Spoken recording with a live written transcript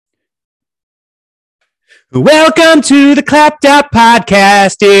Welcome to the Clapped Out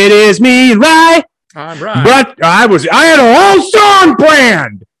Podcast. It is me and Rye. I'm right. But I had a whole song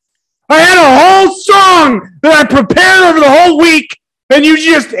planned. I had a whole song that I prepared over the whole week, and you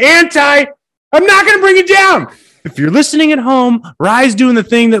just I'm not going to bring it down. If you're listening at home, Rye's doing the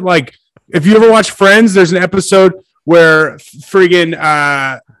thing that, like, if you ever watch Friends, there's an episode where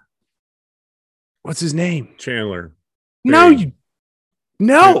friggin' what's his name? Chandler. No.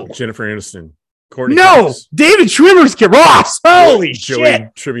 Jennifer Aniston. Courtney No, Cox. David Schwimmer's kid, Ross. Holy Joey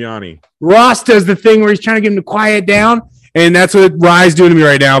shit. Tribbiani. Ross does the thing where he's trying to get him to quiet down, and that's what Rye's doing to me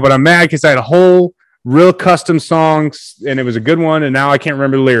right now. But I'm mad because I had a whole real custom song, and it was a good one, and now I can't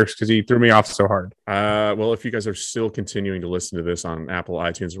remember the lyrics because he threw me off so hard. Well, if you guys are still continuing to listen to this on Apple,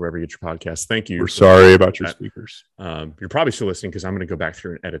 iTunes, or wherever you get your podcasts, thank you. We're sorry about your speakers. You're probably still listening because I'm going to go back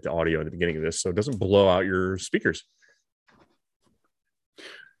through and edit the audio at the beginning of this so it doesn't blow out your speakers.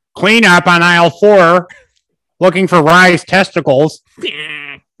 Clean up on aisle 4. Looking for Rye's testicles.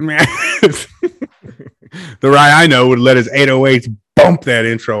 The Rye I know would let his 808s bump that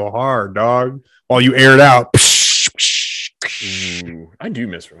intro hard, dog, while you air it out. Ooh, I do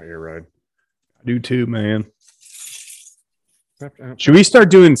miss Rye Ride. I do too, man. Should we start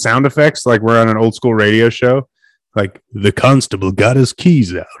doing sound effects like we're on an old school radio show? Like, the constable got his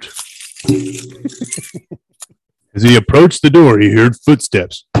keys out. As he approached the door, he heard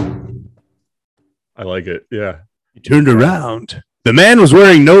footsteps. I like it. Yeah. He turned around. The man was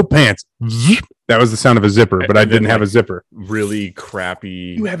wearing no pants. That was the sound of a zipper, but I didn't have a zipper. Really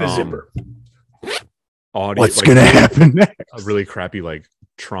crappy. You have a zipper. Audio. What's going to happen next? A really crappy, like,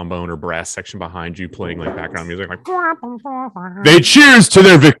 trombone or brass section behind you playing, like, background music. Like, they cheers to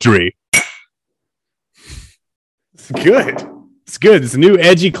their victory. It's good. It's good. It's a new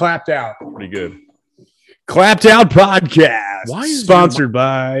edgy Clapped Out. Pretty good. Clapped Out Podcast. Why is sponsored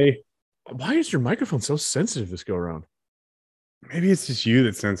by... Why is your microphone so sensitive this go around? Maybe it's just you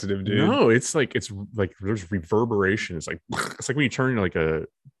that's sensitive, dude. No, it's like there's reverberation. It's like when you turn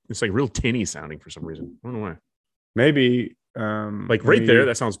it's like real tinny sounding for some reason. I don't know why. Maybe right there,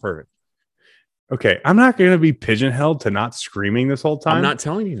 that sounds perfect. Okay, I'm not going to be pigeonholed to not screaming this whole time. I'm not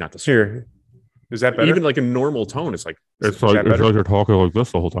telling you not to scream. Here, is that better? Even like a normal tone, it's like you're talking like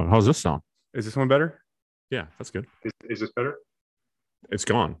this the whole time. How's this sound? Is this one better? Yeah, that's good. Is this better? It's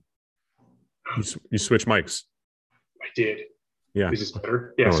gone. You switch mics. I did. Yeah. Is this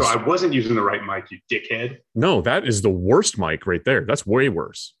better? Yeah. So I wasn't using the right mic, you dickhead. No, that is the worst mic right there. That's way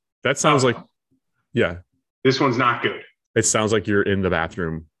worse. That sounds like, yeah. This one's not good. It sounds like you're in the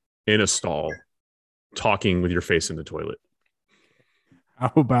bathroom in a stall talking with your face in the toilet.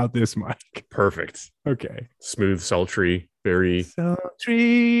 How about this mic? Perfect. Okay. Smooth, sultry, very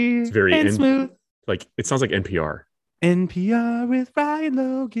sultry. It's very and smooth. Like it sounds like NPR. NPR with Ryan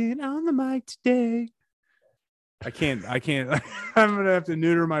Logan on the mic today. I can't. I'm going to have to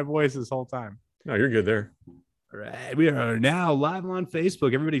neuter my voice this whole time. No, you're good there. All right. We are now live on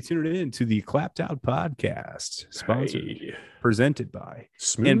Facebook. Everybody tune in to the Clapped Out Podcast. Sponsored, presented by,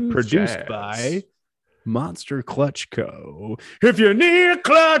 Smooth and produced jazz. by Monster Clutch Co. If you need a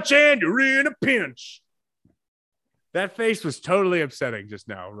clutch and you're in a pinch. That face was totally upsetting just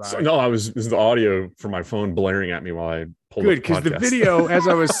now, right? So, no, this is the audio from my phone blaring at me while I pulled Good, up because the podcast. video as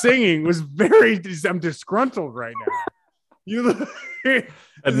I was singing was I'm disgruntled right now. You look,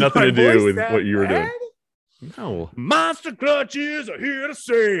 had nothing to do with what you were doing. No. Monster clutches are here to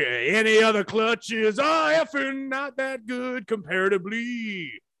say any other clutches are effing not that good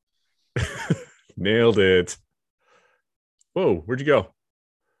comparatively. Nailed it. Whoa, where'd you go?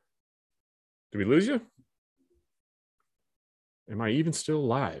 Did we lose you? Am I even still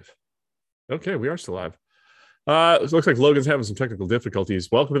live? Okay, we are still live. It looks like Logan's having some technical difficulties.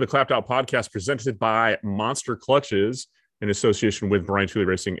 Welcome to the Clapped Out Podcast presented by Monster Clutches in association with Brian Tooley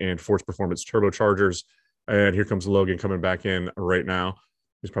Racing and Force Performance Turbochargers. And here comes Logan coming back in right now.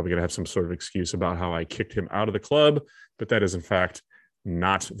 He's probably going to have some sort of excuse about how I kicked him out of the club, but that is in fact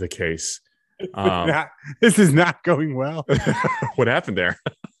not the case. This is not going well. What happened there?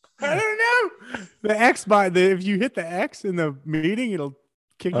 I don't know. The X if you hit the X in the meeting, it'll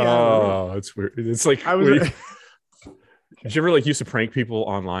kick you out. Oh, it's weird. It's like did you ever used to prank people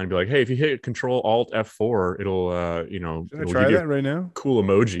online? Be like, hey, if you hit Control Alt F4, it'll Should I try that right now? Cool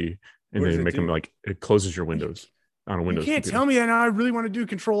emoji, and What then does make it do? them it closes your windows on a Windows. You can't computer. tell me that now. I really want to do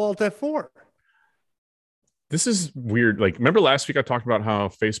Control Alt F4. This is weird. Remember last week I talked about how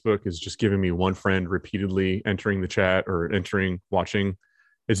Facebook is just giving me one friend repeatedly entering the chat or watching.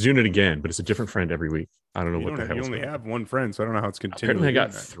 It's doing it again, but it's a different friend every week. I don't know what the hell. You only have one friend, so I don't know how it's continuing. Apparently, I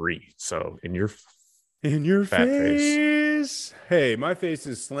got 3. So in your fat face. Hey, my face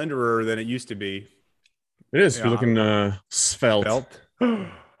is slenderer than it used to be. It is. Yeah. You're looking svelte. Whoa,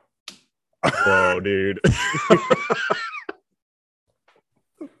 dude.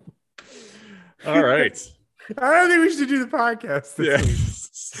 All right. I don't think we should do the podcast this week.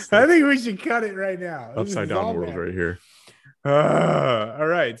 I think we should cut it right now. Upside down world right here. All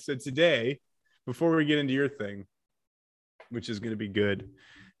right. So today, before we get into your thing, which is going to be good,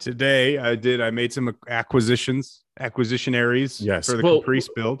 today I made some acquisitionaries for the Caprice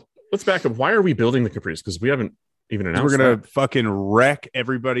build. Let's back up. Why are we building the Caprice? Because we haven't even announced we're going to fucking wreck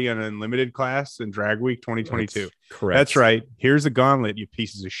everybody on Unlimited class in Drag Week 2022. That's correct. That's right. Here's a gauntlet, you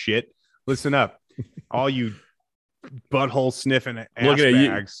pieces of shit. Listen up. All you butthole sniffing ass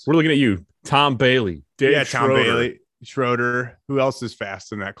bags. We're looking at you. Tom Bailey. Dave Tom Bailey. Schroeder. Who else is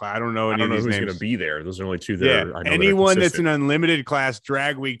fast in that class? I don't know who's going to be there. Those are only two there. Yeah. Anyone that's an Unlimited class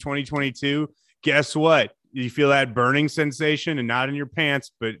Drag Week 2022, guess what? You feel that burning sensation and not in your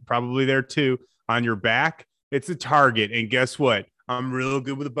pants, but probably there too on your back. It's a target. And guess what? I'm real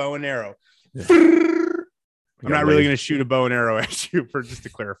good with a bow and arrow. Yeah. I'm not really going to shoot a bow and arrow at you, just to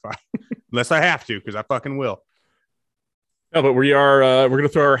clarify, unless I have to, because I fucking will. No, but we are. We're going to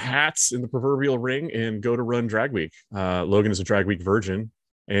throw our hats in the proverbial ring and go to run Drag Week. Logan is a Drag Week virgin,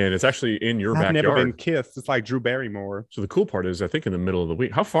 and it's actually in your backyard. I've never been kissed. It's like Drew Barrymore. So the cool part is, I think in the middle of the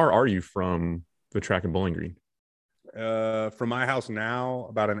week. How far are you from the track and Bowling Green? From my house now,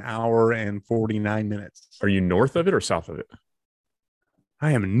 about an hour and 49 minutes. Are you north of it or south of it?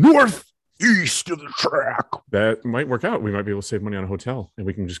 I am northeast of the track. That might work out. We might be able to save money on a hotel, and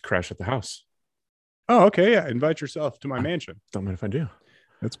we can just crash at the house. Oh, okay. Yeah. Invite yourself to my mansion. Don't mind if I do.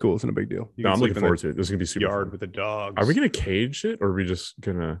 That's cool. It's not a big deal. No, I'm looking forward to it. This is going to be super yard fun. With the dogs. Are we going to cage it, or are we just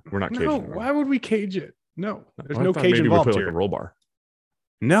going to... We're not caging it. No, why would we cage it? No. There's no cage maybe involved we put here. Like a roll bar.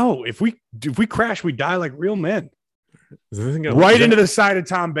 No. If we crash, we die like real men. Right into the side of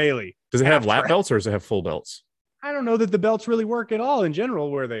Tom Bailey. Does it have lap belts or does it have full belts? I don't know that the belts really work at all in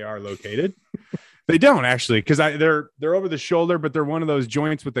general where they are located. They don't actually, because they're over the shoulder, but they're one of those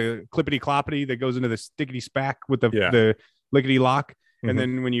joints with the clippity cloppity that goes into the stickety spack with the lickety lock. Mm-hmm. And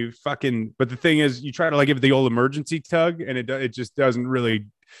then when you but the thing is, you try to give it the old emergency tug, and it just doesn't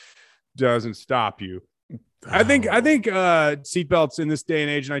stop you. I think seatbelts in this day and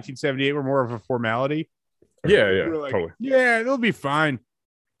age, 1978, were more of a formality. Yeah, totally. Yeah, it'll be fine.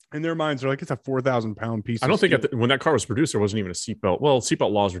 In their minds, they're like, it's a 4,000-pound piece. I don't think when that car was produced, there wasn't even a seatbelt. Well,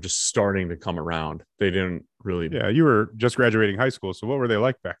 seatbelt laws were just starting to come around. They didn't really. Yeah, you were just graduating high school, so what were they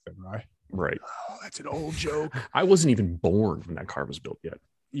like back then, right? Right. Oh, that's an old joke. I wasn't even born when that car was built yet.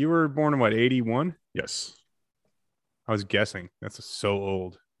 You were born in what, 81? Yes. I was guessing. That's so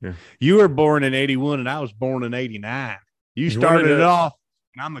old. Yeah. You were born in 81, and I was born in 89. You started it off,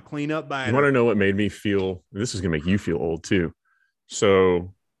 and I'm the cleanup by. You want to know what made me feel? This is gonna make you feel old too.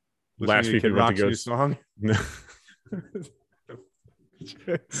 So. Last week we went to go song. No.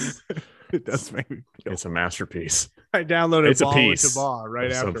 It does make me feel. It's a masterpiece. I downloaded it's Ball a piece with the Ball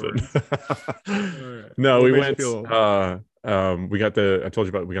right afterwards. Right. No, we went. We got I told you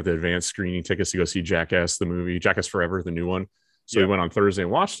about. We got the advanced screening tickets to go see Jackass the movie, Jackass Forever, the new one. So we went on Thursday and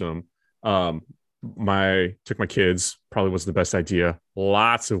watched them. Took my kids. Probably wasn't the best idea.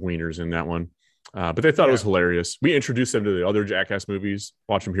 Lots of wieners in that one. But they thought it was hilarious. We introduced them to the other Jackass movies,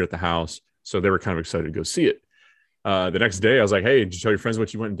 watched them here at the house. So they were kind of excited to go see it. The next day, I was like, hey, did you tell your friends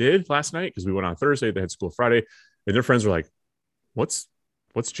what you went and did last night? Because we went on Thursday. They had school Friday. And their friends were like, what's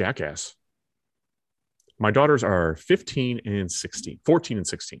Jackass? My daughters are 14 and 16.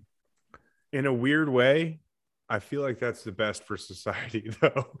 In a weird way, I feel like that's the best for society,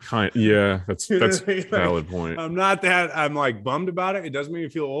 though. That's a valid point. I'm like bummed about it. It does make me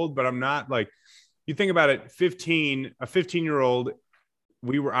feel old, but I'm not like, you think about it, a 15-year-old,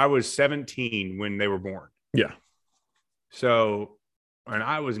 I was 17 when they were born. Yeah. So, and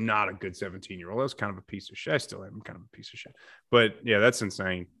I was not a good 17-year-old. I was kind of a piece of shit. I still am kind of a piece of shit. But yeah, that's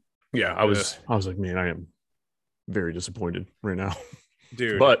insane. Yeah, I was like, man, I am very disappointed right now.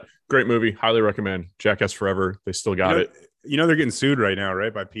 Dude. But great movie. Highly recommend. Jackass Forever. They still got it. You know they're getting sued right now,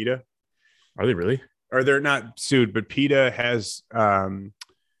 right? By PETA. Are they really? Or they're not sued, but PETA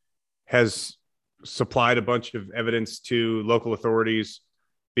has supplied a bunch of evidence to local authorities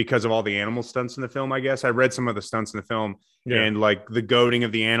because of all the animal stunts in the film, I guess. I read some of the stunts in the film, and like the goading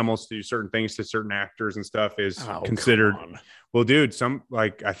of the animals to do certain things to certain actors and stuff is considered. Well, dude,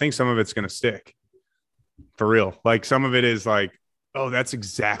 I think some of it's going to stick for real. Like some of it is like, oh, that's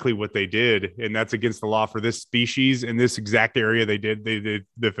exactly what they did. And that's against the law for this species in this exact area they did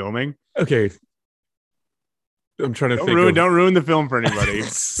the filming. Okay. I'm trying to think. Don't ruin the film for anybody. But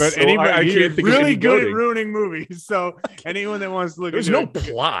so anybody, I can't think really of any good goating. at ruining movies. So anyone that wants to look, there's no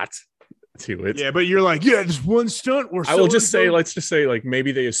plot to it. Yeah, but you're like, yeah, just one stunt. I will just say, let's just say, like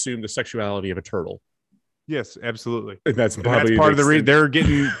maybe they assume the sexuality of a turtle. Yes, absolutely. That's probably part of the reason they're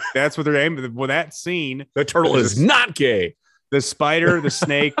getting. That's what they're aiming. Well, that scene, the turtle is not gay. The spider, the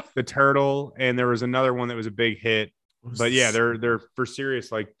snake, the turtle, and there was another one that was a big hit. But yeah, they're for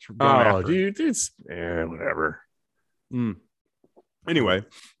serious. Like, dude, it's whatever. Anyway,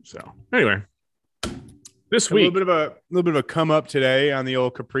 this week a little bit of a come up today on the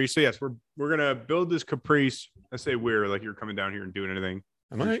old Caprice. So yes, we're gonna build this Caprice. I say we're like you're coming down here and doing anything.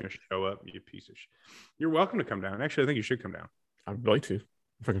 I might show up, you piece of shit. You're welcome to come down. Actually, I think you should come down. I'd like to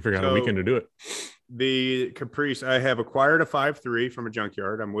if I can figure out a weekend to do it. The Caprice, I have acquired a 5.3 from a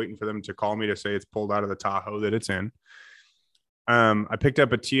junkyard. I'm waiting for them to call me to say it's pulled out of the Tahoe that it's in. I picked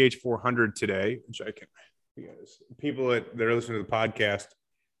up a TH400 today, which I can. People that are listening to the podcast,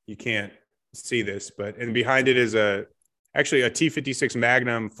 you can't see this, and behind it is actually a T56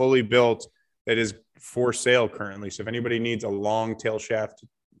 Magnum fully built that is for sale currently. So if anybody needs a long tail shaft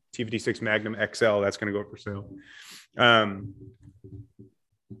T56 Magnum XL, that's going to go up for sale.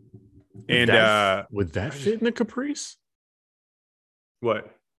 Would that fit in the Caprice?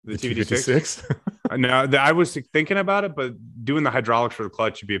 What? The T56? No, I was thinking about it, but doing the hydraulics for the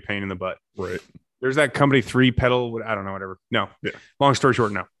clutch would be a pain in the butt. Right. There's that company 3-pedal. I don't know, whatever. No. Yeah. Long story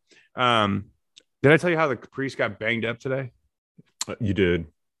short, no. Did I tell you how the Caprice got banged up today? You did.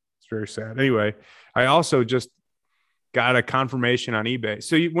 It's very sad. Anyway, I also just got a confirmation on eBay.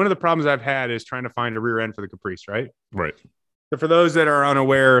 So one of the problems I've had is trying to find a rear end for the Caprice, right? Right. So for those that are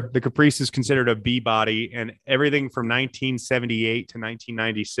unaware, the Caprice is considered a B body, and everything from 1978 to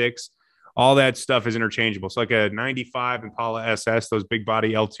 1996, all that stuff is interchangeable. So like a 95 Impala SS, those big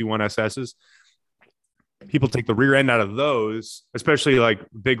body L21 SSs, people take the rear end out of those, especially like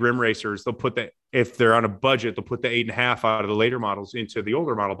big rim racers. They'll put that, if they're on a budget, they'll put the 8.5 out of the later models into the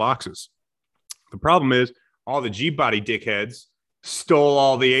older model boxes. The problem is all the G body dickheads stole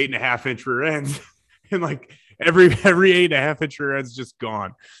all the 8.5 inch rear ends, and like every 8.5 inch rear end's just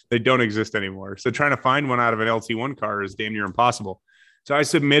gone. They don't exist anymore. So trying to find one out of an LT1 car is damn near impossible. So I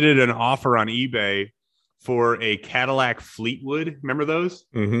submitted an offer on eBay for a Cadillac Fleetwood. Remember those?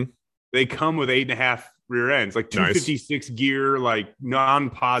 Mm-hmm. They come with 8.5 rear ends, like 256 gear, like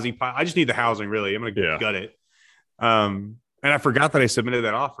non-posi. I just need the housing, really. I'm going to gut it. And I forgot that I submitted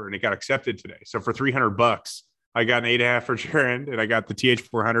that offer, and it got accepted today. So for $300, I got an 8.5 for rear end, and I got the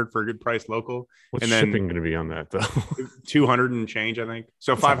TH400 for a good price local. What's and then shipping going to be on that, though? 200 and change, I think.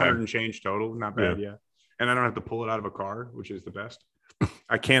 So That's 500 and change total. Not bad, yeah. And I don't have to pull it out of a car, which is the best.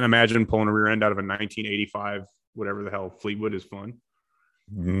 I can't imagine pulling a rear end out of a 1985, whatever the hell, Fleetwood is fun.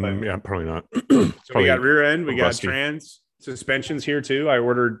 Yeah, probably not. So we got rear end, we got trans suspensions here too. I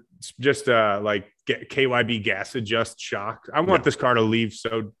ordered just like KYB gas adjust shocks. I want this car to leave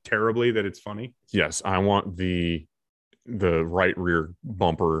so terribly that it's funny. Yes, I want the right rear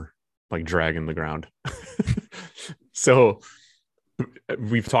bumper like dragging the ground. So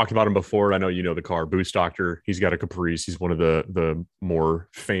we've talked about him before. I know you know the car, Boost Doctor. He's got a Caprice. He's one of the more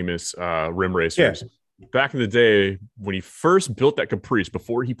famous rim racers. Yeah. Back in the day, when he first built that Caprice,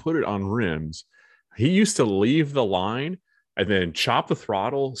 before he put it on rims, he used to leave the line and then chop the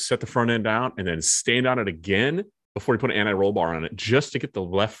throttle, set the front end down, and then stand on it again before he put an anti-roll bar on it, just to get the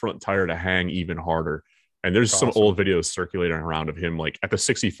left front tire to hang even harder. And there's some old videos circulating around of him, like at the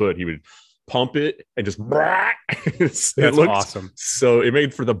 60 foot, he would pump it and just That's awesome. So it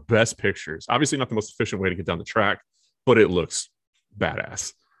made for the best pictures. Obviously not the most efficient way to get down the track, but it looks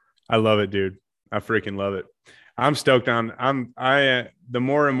badass. I love it, dude. I freaking love it. I'm stoked on. The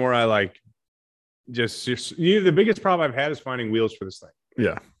more and more I like, the biggest problem I've had is finding wheels for this thing.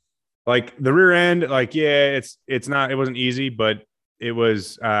 Yeah, like the rear end, like it wasn't easy, but it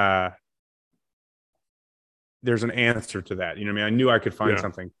was. There's an answer to that. You know what I mean? I knew I could find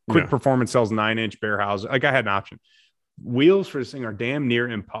something. Quick Performance sells 9-inch bare house. Like I had an option. Wheels for this thing are damn near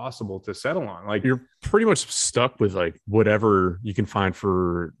impossible to settle on. Like you're pretty much stuck with like whatever you can find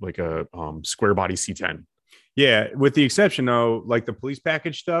for like a square body C10. Yeah, with the exception though, like the police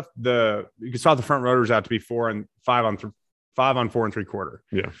package stuff, you can swap the front rotors out to be 5 on 4 3/4.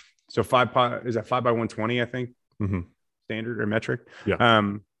 Yeah. So 5 is that 5 by 120? I think standard or metric. Yeah.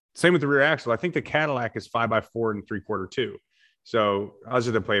 Same with the rear axle. I think the Cadillac is 5 by 4 3/4 too. So I was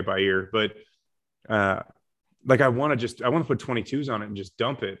just gonna play it by ear, but like I want to put 22s on it and just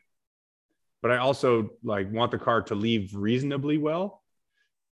dump it. But I also like want the car to leave reasonably well.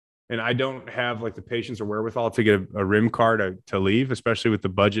 And I don't have like the patience or wherewithal to get a rim car to leave, especially with the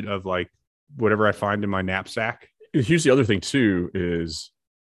budget of like whatever I find in my knapsack. Here's the other thing too, is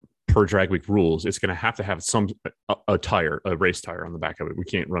per drag week rules, it's going to have a race tire on the back of it. We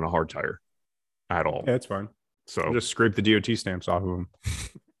can't run a hard tire. at all. Yeah, that's fine. So I'll just scrape the DOT stamps off of them.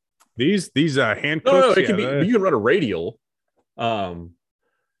 These hand no, cooks. it can be. You can run a radial. You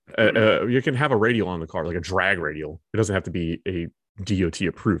can have a radial on the car, like a drag radial. It doesn't have to be a DOT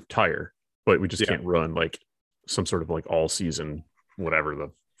approved tire, but we just can't run like some sort of like all season whatever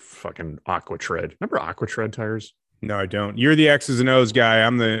the fucking Aqua Tread. Remember Aqua Tread tires? No, I don't. You're the X's and O's guy.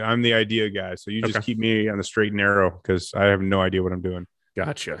 I'm the idea guy. So you just keep me on the straight and narrow because I have no idea what I'm doing.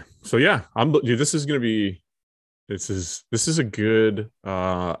 Gotcha. So yeah, dude, this is a good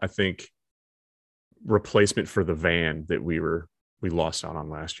I think replacement for the van that we lost out on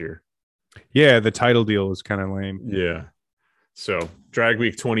last year. Yeah, the title deal was kind of lame. Yeah. So Drag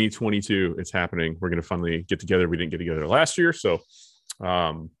Week 2022, it's happening. We're gonna finally get together. We didn't get together last year, so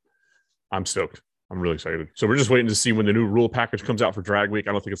I'm stoked. I'm really excited. So we're just waiting to see when the new rule package comes out for Drag Week.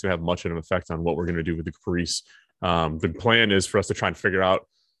 I don't think it's gonna have much of an effect on what we're gonna do with the Caprice. The plan is for us to try and figure out.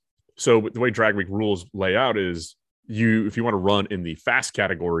 So the way Drag Week rules lay out is if you want to run in the fast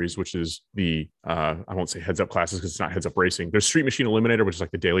categories, which is the I won't say heads up classes because it's not heads up racing. There's Street Machine Eliminator, which is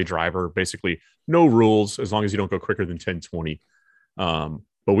like the daily driver, basically no rules as long as you don't go quicker than 10:20.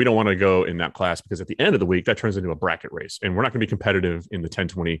 But we don't want to go in that class because at the end of the week that turns into a bracket race, and we're not going to be competitive in the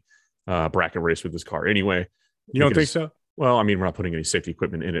 10:20 bracket race with this car anyway. You don't think so? Well, I mean, we're not putting any safety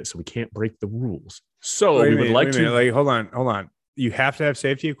equipment in it, so we can't break the rules. So we would like to. Like, hold on. You have to have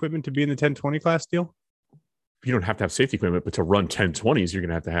safety equipment to be in the 10:20 class deal? You don't have to have safety equipment, but to run 10:20s, you're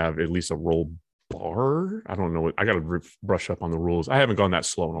going to have at least a roll bar. I don't know. I got to brush up on the rules. I haven't gone that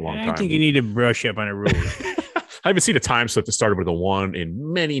slow in a long time. I think you need to brush up on the rules. I haven't seen a time slip that started with a 1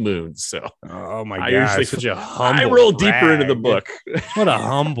 in many moons. So, oh my god, such a humble. I roll deeper into the book. What a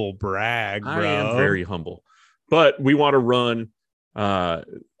humble brag, bro. I am very humble, but we want to run.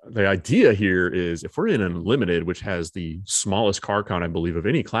 The idea here is if we're in Unlimited, which has the smallest car count, I believe, of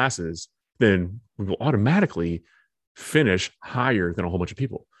any classes, then we will automatically finish higher than a whole bunch of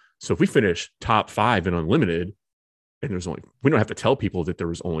people. So if we finish top 5 in Unlimited, and we don't have to tell people that there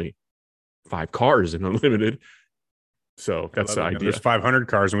was only 5 cars in Unlimited. So that's the idea. There's 500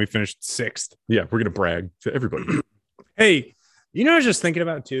 cars and we finished 6th. Yeah, we're going to brag to everybody. Hey, I was just thinking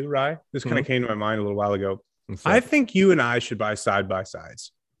about too, Rye. This kind of came to my mind a little while ago. I think you and I should buy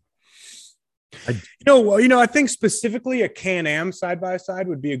side-by-sides. I think specifically a Can-Am side-by-side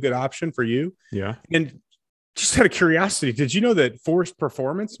would be a good option for you. Yeah. And just out of curiosity, did you know that Force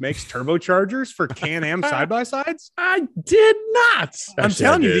Performance makes turbochargers for Can-Am side-by-sides? I did not. I'm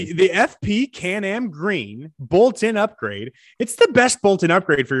telling you, the FP Can-Am Green bolt-in upgrade, it's the best bolt-in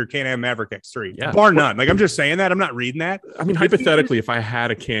upgrade for your Can-Am Maverick X3, bar none. Like, I'm just saying that. I'm not reading that. I mean, hypothetically, if I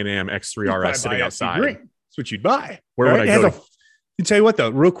had a Can-Am X3 RS sitting outside, Green. That's what you'd buy. Where would I go? You tell you what, though,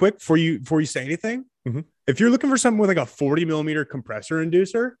 real quick, before you say anything, if you're looking for something with like a 40 millimeter compressor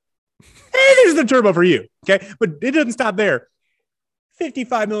inducer, hey, there's the turbo for you. Okay. But it doesn't stop there.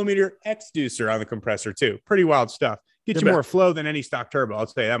 55 millimeter exducer on the compressor, too. Pretty wild stuff. Get you more flow than any stock turbo. I'll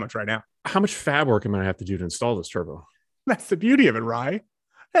tell you that much right now. How much fab work am I going to have to do to install this turbo? That's the beauty of it, Rye.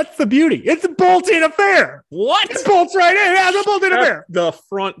 That's the beauty. It's a bolt-in affair. What? It bolts right in. Yeah, it's a bolt-in affair. The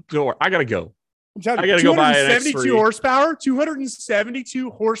front door. I got to go. I got to go buy an X3. 272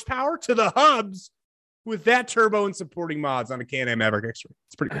 horsepower to the hubs with that turbo and supporting mods on a Can-Am Maverick X3.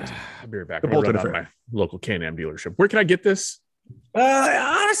 It's pretty crazy. I'll be right back. I'm run out of my local Can-Am dealership. Where can I get this?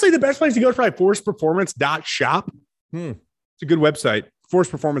 Honestly, the best place to go is probably forceperformance.shop. It's a good website. Force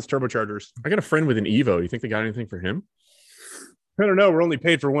Performance turbochargers. I got a friend with an Evo. You think they got anything for him? I don't know. We're only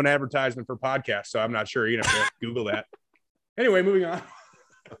paid for one advertisement per podcast, so I'm not sure. You have to Google that. Anyway, moving on.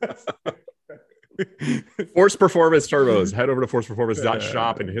 Force Performance turbos. Head over to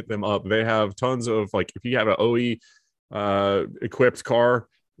forceperformance.shop and hit them up. They have tons of, like, if you have an OE equipped car,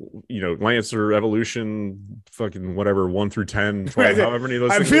 Lancer, Evolution, fucking whatever, 1 through 10, 12, however many of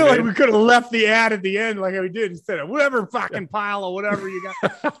those. I feel like we could have left the ad at the end like we did instead of whatever fucking pile or whatever you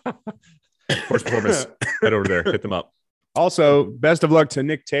got. Force Performance. Head over there. Hit them up. Also, best of luck to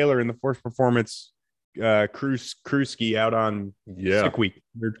Nick Taylor in the Force Performance cruise ski out on Sick Week.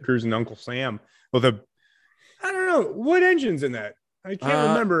 They're cruising Uncle Sam with I don't know what engine's in that. I can't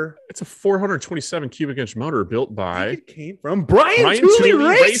remember. It's a 427 cubic inch motor built by. It came from Brian Tooley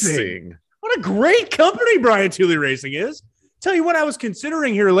Racing. What a great company Brian Tooley Racing is. Tell you what, I was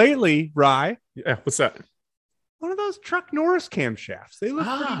considering here lately, Rye. Yeah, what's that? One of those Truck Norris camshafts. They look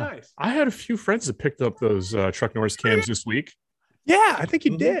pretty nice. I had a few friends that picked up those Truck Norris cams this week. Yeah, I think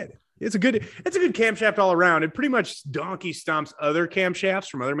you did. It's a good camshaft all around. It pretty much donkey stomps other camshafts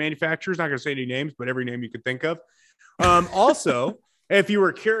from other manufacturers. Not going to say any names, but every name you could think of. Also, if you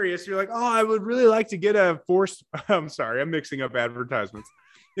were curious, you're like, oh, I would really like to get a Force. I'm sorry, I'm mixing up advertisements.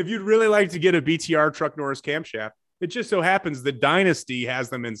 if you'd really like to get a BTR Truck Norris camshaft, it just so happens that Dynasty has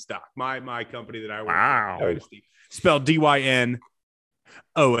them in stock. My company that I work for, Dynasty, spelled DYNOSTY.com.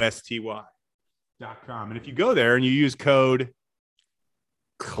 And if you go there and you use code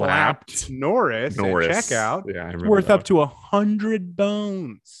Clapped Norris at checkout, it's worth up to 100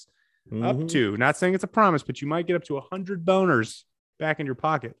 bones. Up to, not saying it's a promise, but you might get up to 100 boners back in your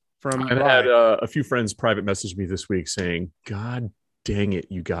pocket. I've had a few friends private message me this week saying, God dang it,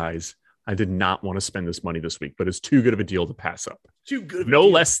 you guys. I did not want to spend this money this week, but it's too good of a deal to pass up. Too good. No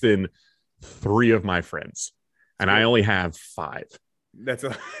less than 3 of my friends. And I only have 5. That's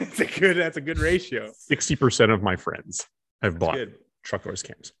a good ratio. 60% of my friends have bought Truck Norris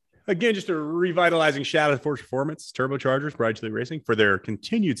cams. Again, just a revitalizing shout out to Force Performance, Turbochargers, Bride Chili Racing for their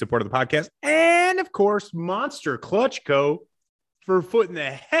continued support of the podcast. And of course, Monster Clutch Co. for footing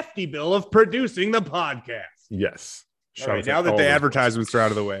the hefty bill of producing the podcast. Yes. Right, now that the advertisements are out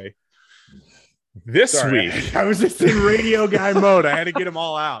of the way. This week. I was just in radio guy mode. I had to get them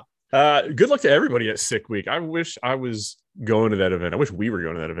all out. Good luck to everybody at Sick Week. I wish I was going to that event. I wish we were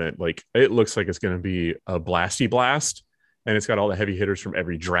going to that event. Like, it looks like it's going to be a blasty blast. And it's got all the heavy hitters from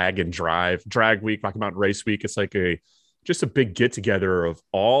every drag and drive. Drag Week, Rocky Mountain Race Week. It's like just a big get together of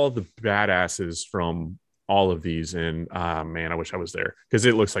all the badasses from all of these. And man, I wish I was there because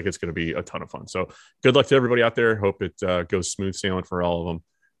it looks like it's going to be a ton of fun. So good luck to everybody out there. Hope it goes smooth sailing for all of them.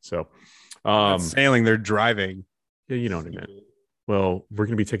 So sailing, they're driving. Yeah, you know what I meant. Well, we're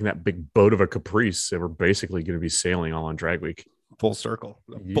going to be taking that big boat of a Caprice and we're basically going to be sailing all on Drag Week. Full circle.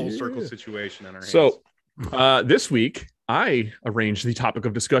 Full circle situation on our hands. So this week, I arranged the topic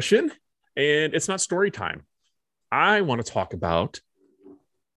of discussion, and it's not story time. I want to talk about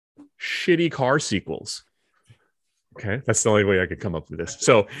shitty car sequels. Okay, that's the only way I could come up with this.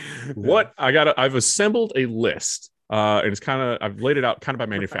 So, I've assembled a list, and it's I've laid it out kind of by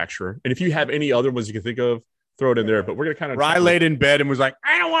manufacturer. And if you have any other ones you can think of, throw it in there. But we're gonna kind of. Rye laid in bed and was like,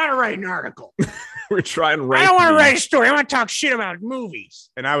 "I don't want to write an article. We're trying to. I don't want to write a story. I want to talk shit about movies."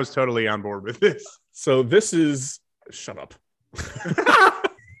 And I was totally on board with this. So this is. Shut up.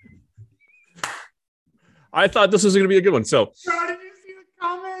 I thought this was going to be a good one. So, John, did you see the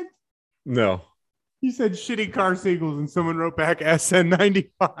comment? No. He said shitty car sequels, and someone wrote back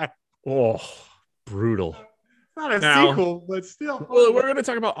SN95. Oh, brutal. Not a sequel, but still. Well, we're going to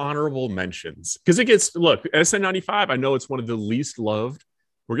talk about honorable mentions because SN95, I know it's one of the least loved.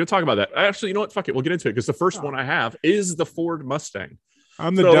 We're going to talk about that. Actually, you know what? Fuck it. We'll get into it because the first one I have is the Ford Mustang.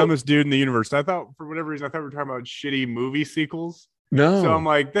 I'm the dumbest dude in the universe. I thought, for whatever reason, we were talking about shitty movie sequels. No. So I'm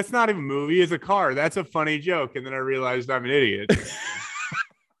like, that's not even a movie. It's a car. That's a funny joke. And then I realized I'm an idiot.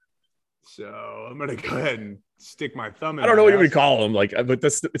 So I'm going to go ahead and stick my thumb in. I don't know what you would call them. But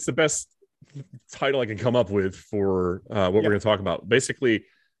it's the best title I can come up with for what we're going to talk about. Basically,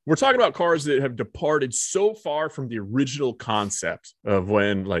 we're talking about cars that have departed so far from the original concept of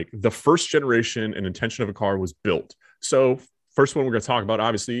when the first generation and intention of a car was built. So first one we're going to talk about,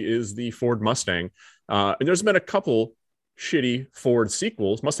 obviously, is the Ford Mustang. And there's been a couple shitty Ford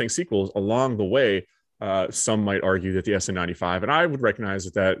Mustang sequels along the way. Some might argue that the SN95, and I would recognize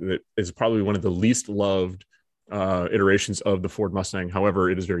that is probably one of the least loved iterations of the Ford Mustang. However,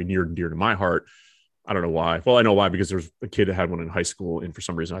 it is very near and dear to my heart. I don't know why. Well, I know why, because there was a kid that had one in high school, and for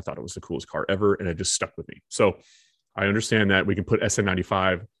some reason I thought it was the coolest car ever, and it just stuck with me. So I understand that we can put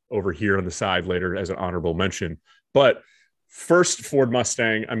SN95 over here on the side later as an honorable mention. But first, Ford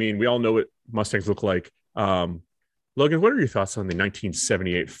Mustang. I mean, we all know what Mustangs look like. Logan, what are your thoughts on the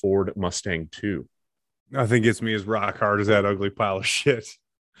 1978 Ford Mustang II? Nothing gets me as rock hard as that ugly pile of shit.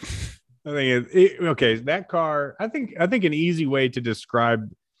 I think that car. I think an easy way to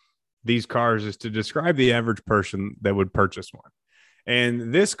describe these cars is to describe the average person that would purchase one.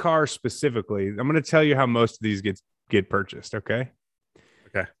 And this car specifically, I'm going to tell you how most of these get purchased. Okay.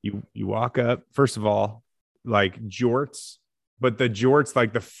 You walk up, first of all, like jorts, but the jorts,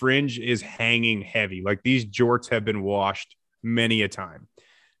 like the fringe is hanging heavy. Like these jorts have been washed many a time.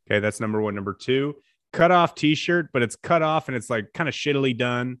 Okay. That's number one. Number two, cut off t-shirt, but it's cut off and it's like kind of shittily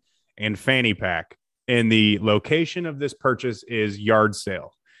done, and fanny pack. And the location of this purchase is yard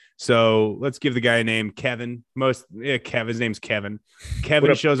sale. So let's give the guy a name, Kevin. His name's Kevin.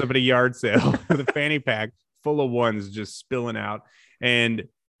 Kevin shows up at a yard sale with a fanny pack full of ones just spilling out. And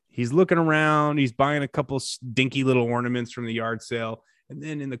he's looking around. He's buying a couple dinky little ornaments from the yard sale. And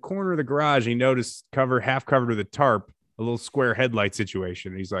then in the corner of the garage, he noticed half covered with a tarp, a little square headlight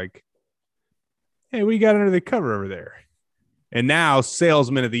situation. He's like, "Hey, what you got under the cover over there?" And now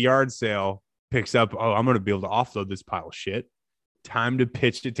salesman at the yard sale picks up, "Oh, I'm going to be able to offload this pile of shit. Time to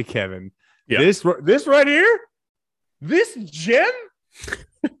pitch it to Kevin." Yeah. This right here, this gem,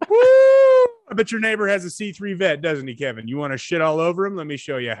 bet your neighbor has a C3 vet, doesn't he, Kevin? You want to shit all over him? Let me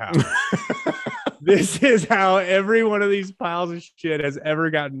show you how. This is how every one of these piles of shit has ever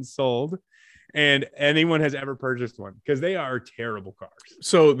gotten sold, and anyone has ever purchased one, because they are terrible cars.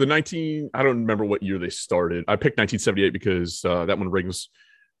 So I don't remember what year they started. I picked 1978 because that one rings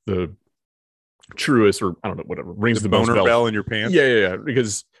the truest, or I don't know, whatever, rings the boner most bell in your pants. Yeah.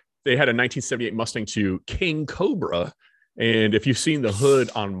 Because they had a 1978 Mustang II King Cobra. And if you've seen the hood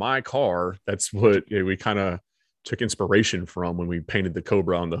on my car, that's what we kind of took inspiration from when we painted the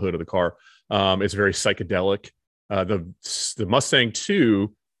Cobra on the hood of the car. It's very psychedelic. The Mustang II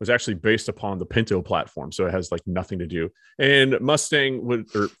was actually based upon the Pinto platform, so it has like nothing to do. And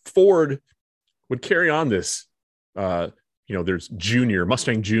Ford would carry on this. There's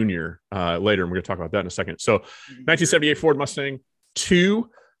Mustang Junior later, and we're going to talk about that in a second. So 1978 Ford Mustang II,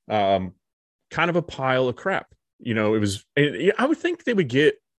 kind of a pile of crap. It was, I would think they would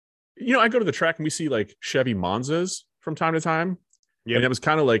get, I go to the track and we see like Chevy Monzas from time to time. Yeah. And it was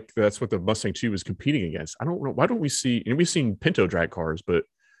kind of like, that's what the Mustang II was competing against. I don't know. Why don't we see, and we've seen Pinto drag cars, but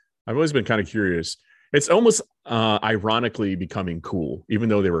I've always been kind of curious. It's almost ironically becoming cool, even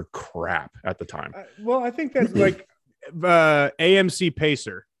though they were crap at the time. I think that's like AMC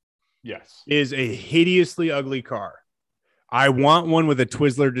Pacer. Yes. Is a hideously ugly car. I want one with a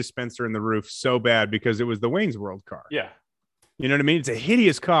Twizzler dispenser in the roof so bad, because it was the Wayne's World car. Yeah. You know what I mean? It's a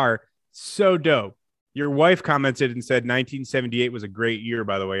hideous car. So dope. Your wife commented and said 1978 was a great year,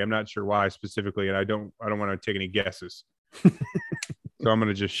 by the way. I'm not sure why specifically, and I don't want to take any guesses. So I'm going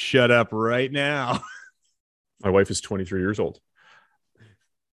to just shut up right now. My wife is 23 years old.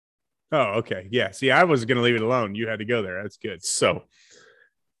 Oh, okay. Yeah. See, I was going to leave it alone. You had to go there. That's good.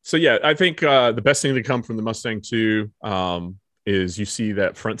 So yeah, I think the best thing to come from the Mustang II is you see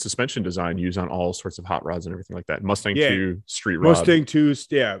that front suspension design used on all sorts of hot rods and everything like that. Mustang II street rod. Mustang II,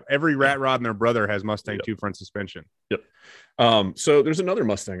 yeah. Every rat rod and their brother has Mustang II front suspension. Yep. So there's another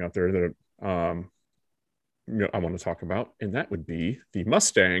Mustang out there that I want to talk about, and that would be the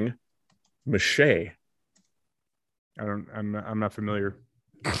Mustang Mache. I'm not familiar.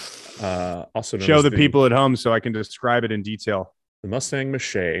 Also show the people at home so I can describe it in detail. The Mustang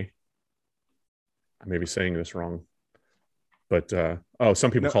Mache. I may be saying this wrong, but some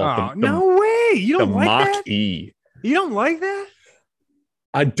people call it no way. You don't like Mach that? E. You don't like that?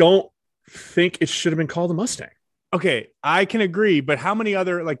 I don't think it should have been called the Mustang. Okay, I can agree, but how many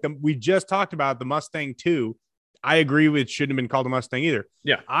other we just talked about the Mustang 2? I agree with shouldn't have been called a Mustang either.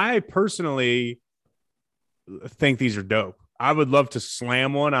 Yeah, I personally think these are dope. I would love to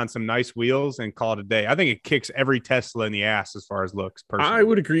slam one on some nice wheels and call it a day. I think it kicks every Tesla in the ass as far as looks. Personally, I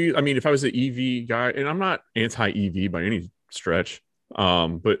would agree. I mean, if I was an EV guy, and I'm not anti-EV by any stretch, but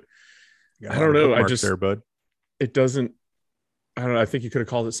I don't know. It doesn't. I don't know. I think you could have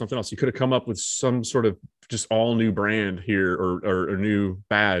called it something else. You could have come up with some sort of just all new brand here or a new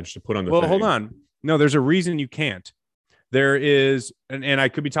badge to put on the thing. Hold on. No, there's a reason you can't. There is, and I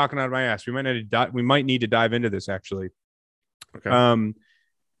could be talking out of my ass. We might need to dive into this actually. Okay.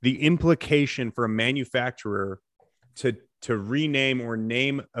 The implication for a manufacturer to rename or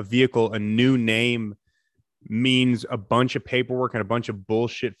name a vehicle a new name means a bunch of paperwork and a bunch of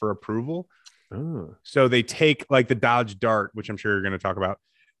bullshit for approval. Oh. So they take like the Dodge Dart, which I'm sure you're going to talk about.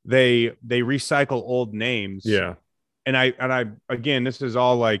 They recycle old names. Yeah. And I again, this is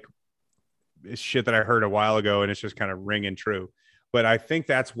all like shit that I heard a while ago, and it's just kind of ringing true. But I think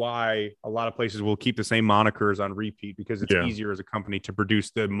that's why a lot of places will keep the same monikers on repeat, because it's easier as a company to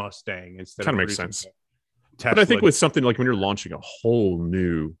produce the Mustang instead kind of makes sense. But I think with something like when you're launching a whole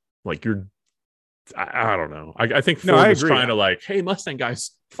new, like I don't know. I think Ford was trying to like, hey, Mustang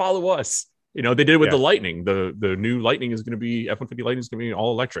guys, follow us. They did it with the Lightning. The new Lightning is going to be F-150 Lightning is going to be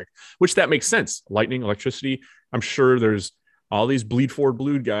all electric, which that makes sense. Lightning, electricity. I'm sure there's all these Bleed Ford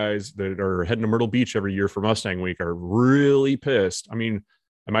Blue guys that are heading to Myrtle Beach every year for Mustang Week are really pissed. I mean,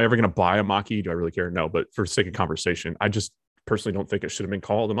 am I ever going to buy a Mach-E? Do I really care? No, but for sake of conversation, I just personally don't think it should have been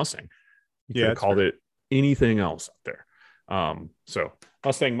called a Mustang. You could have called it anything else out there. So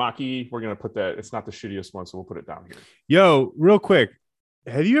Mustang Mach-E, we're going to put that. It's not the shittiest one, so we'll put it down here. Yo, real quick.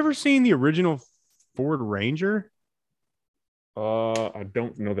 Have you ever seen the original Ford Ranger? I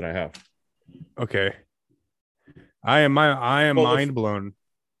don't know that I have. Okay. I am mind blown.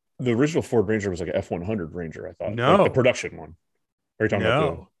 The original Ford Ranger was like an F-100 Ranger, I thought. No. Like the production one. Are you talking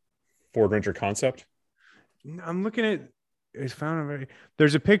about the Ford Ranger concept? I'm looking at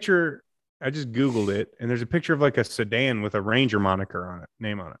there's a picture. I just Googled it, and there's a picture of like a sedan with a Ranger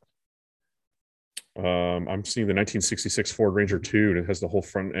name on it. I'm seeing the 1966 Ford Ranger 2, and it has the whole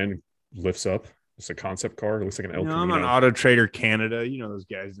front end lifts up. It's a concept car. It looks like an El Camino. I'm on Auto Trader Canada. You know those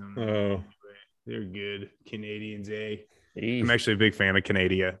guys. They're good. Canadians, eh? Hey. I'm actually a big fan of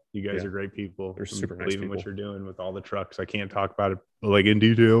Canada. You guys are great people. They're super nice believing people. what you're doing with all the trucks. I can't talk about it like in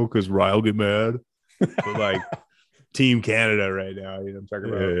detail because Ryle will get mad. But like Team Canada right now, you know what I'm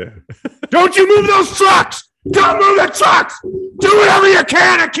talking about. Yeah. Don't you move those trucks! Don't move the trucks! Do whatever you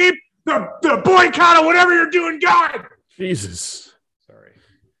can to keep the boycott of whatever you're doing going. Jesus. Sorry.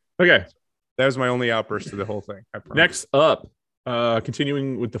 Okay. That was my only outburst of the whole thing. I promise. Next up,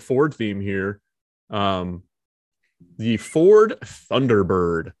 continuing with the Ford theme here, the Ford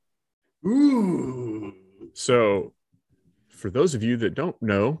Thunderbird. Ooh. So for those of you that don't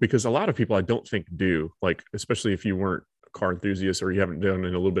know, because a lot of people I don't think do, like especially if you weren't a car enthusiast or you haven't done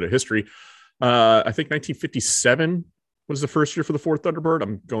in a little bit of history, I think 1957 was the first year for the Ford Thunderbird.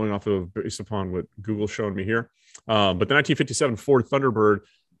 I'm going off of based upon what Google's showing me here. But the 1957 Ford Thunderbird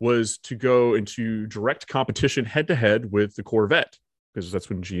was to go into direct competition head-to-head with the Corvette, because that's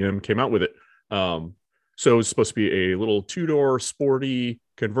when GM came out with it. So it was supposed to be a little two-door, sporty,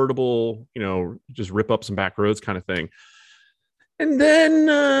 convertible, just rip up some back roads kind of thing. And then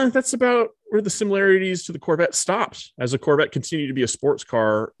that's about where the similarities to the Corvette stopped. As the Corvette continued to be a sports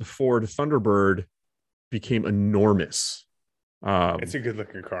car, the Ford Thunderbird became enormous. It's a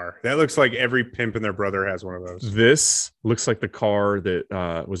good-looking car. That looks like every pimp and their brother has one of those. This looks like the car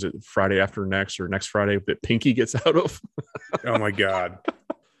that was it Friday After Next or Next Friday that Pinky gets out of. Oh my God.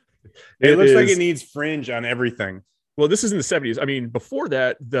 It looks like it needs fringe on everything. Well, this is in the 70s. I mean, before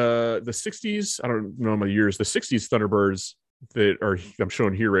that, the 60s, I don't know my years, the 60s Thunderbirds that are I'm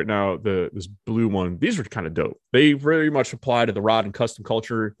showing here right now, this blue one, these are kind of dope. They very much apply to the rod and custom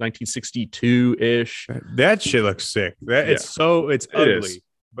culture, 1962-ish. That shit looks sick. It's ugly,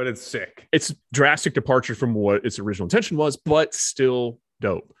 but it's sick. It's drastic departure from what its original intention was, but still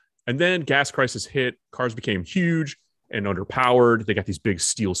dope. And then gas crisis hit, cars became huge and underpowered. They got these big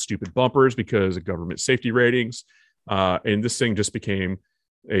steel stupid bumpers because of government safety ratings. And this thing just became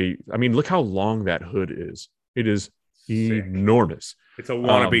look how long that hood is. It is sick. Enormous. It's a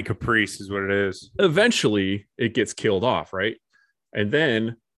wannabe Caprice is what it is. Eventually it gets killed off, right? And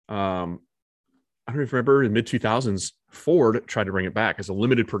then I don't even remember in mid 2000s, Ford tried to bring it back as a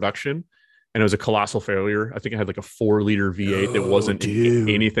limited production, and it was a colossal failure. I think it had like a 4-liter V8 that wasn't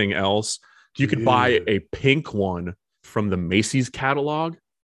anything else. You could buy a pink one from the Macy's catalog.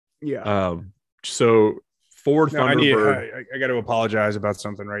 Yeah. So Ford Thunderbird. I got to apologize about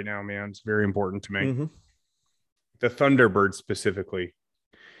something right now, man. It's very important to me. Mm-hmm. The Thunderbird specifically.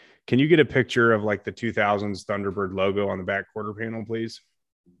 Can you get a picture of like the 2000s Thunderbird logo on the back quarter panel, please?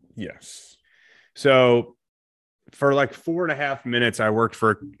 Yes. So for like 4.5 minutes, I worked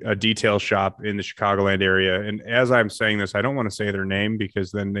for a detail shop in the Chicagoland area. And as I'm saying this, I don't want to say their name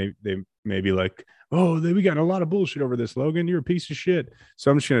because then they may be like, oh, we got a lot of bullshit over this, Logan. You're a piece of shit.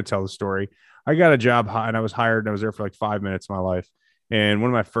 So I'm just going to tell the story. I got a job and I was hired and I was there for like 5 minutes of my life. And one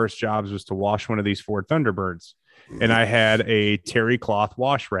of my first jobs was to wash one of these Ford Thunderbirds. And I had a terry cloth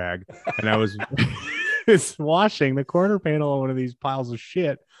wash rag and I was washing the corner panel on one of these piles of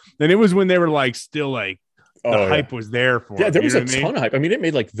shit. And it was when they were like, still like, the hype was there for it. There was a ton of hype. I mean, it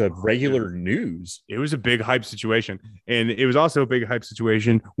made like the regular news. It was a big hype situation. And it was also a big hype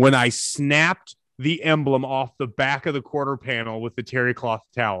situation when I snapped the emblem off the back of the quarter panel with the terry cloth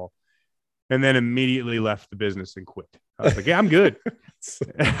towel and then immediately left the business and quit. I was like, yeah, I'm good.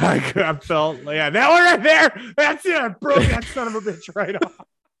 I felt, that one right there. That's it. I broke that son of a bitch right off.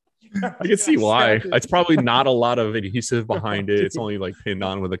 I can see why. It's probably not a lot of adhesive behind it. It's only like pinned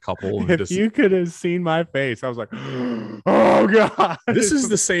on with a couple. If you could have seen my face, I was like, oh God. This is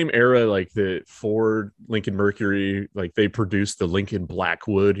the same era like the Ford Lincoln Mercury, like they produced the Lincoln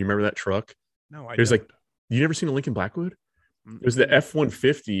Blackwood. You remember that truck? No, I don't. Like, you never seen a Lincoln Blackwood? It was the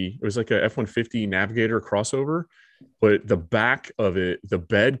F-150. It was like a F-150 Navigator crossover, but the back of it, the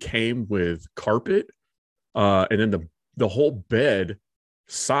bed came with carpet, and then the whole bed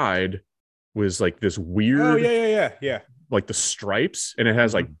side was like this weird. Yeah. Like the stripes, and it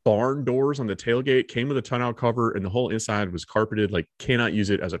has like barn doors on the tailgate. Came with a tonneau cover, and the whole inside was carpeted. Like, cannot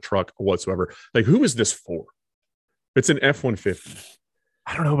use it as a truck whatsoever. Like, who is this for? It's an F-150.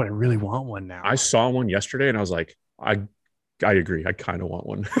 I don't know, but I really want one now. I saw one yesterday, and I was like, I agree. I kind of want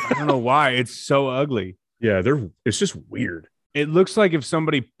one. I don't know why. It's so ugly. Yeah, it's just weird. It looks like if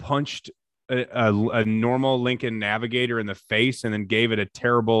somebody punched a normal Lincoln Navigator in the face and then gave it a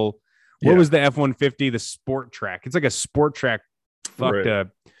terrible. What was the F-150? The Sport Track. It's like a Sport Track fucked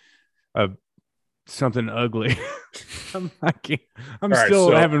something ugly. I'm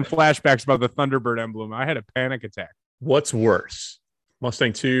still having flashbacks about the Thunderbird emblem. I had a panic attack. What's worse,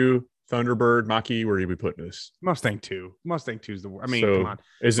 Mustang 2, Thunderbird, Mach-E, where are we putting this? Mustang 2. Mustang 2 is the worst. I mean, So, come on.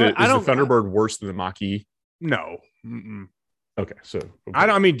 Is the Thunderbird worse than the Mach-E? No. Mm-mm. Okay, so I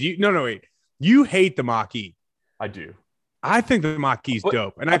don't. I mean, do you? No, wait. You hate the Mach-E. I do. I think the Mach-E's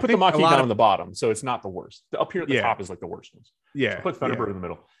dope, and I put the Mach-E down on the the bottom, so it's not the worst. Up here at the top is like the worst ones. Yeah, so put Thunderbird in the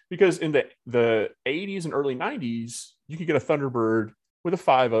middle because in the 80s and early 90s, you could get a Thunderbird with a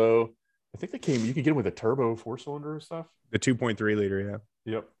 5.0. I think you could get them with a turbo 4-cylinder and stuff. The 2.3 liter,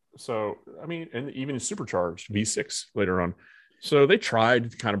 yeah. Yep. So I mean, and even supercharged V6 later on. So they tried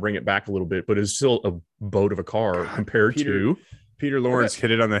to kind of bring it back a little bit, but it's still a boat of a car compared to. Peter Lawrence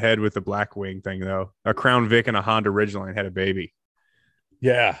hit it on the head with the Blackwing thing, though. A Crown Vic and a Honda Ridgeline had a baby.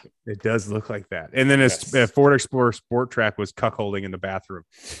 Yeah, it does look like that. And then a Ford Explorer Sport Track was cuckolding in the bathroom,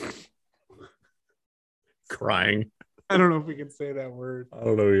 crying. I don't know if we can say that word. I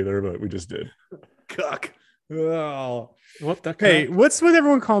don't know either, but we just did. Cuck. Oh, what the? Hey, what's with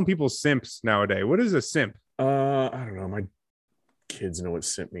everyone calling people simps nowadays? What is a simp? I don't know. My kids know what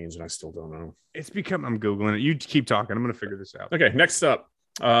simp means, and I still don't know. It's become. I'm googling it. You keep talking. I'm going to figure this out. Okay, next up,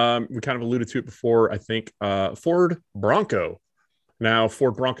 we kind of alluded to it before. I think Ford Bronco. Now,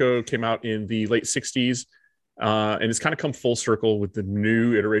 Ford Bronco came out in the late 60s, and it's kind of come full circle with the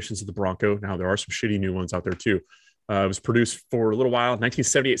new iterations of the Bronco. Now, there are some shitty new ones out there, too. It was produced for a little while.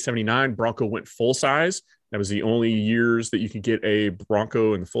 1978-79, Bronco went full size. That was the only years that you could get a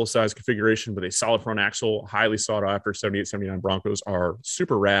Bronco in the full-size configuration with a solid front axle. Highly sought after. 78-79 Broncos are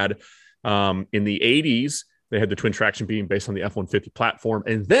super rad. In the 80s, they had the twin traction beam based on the F-150 platform.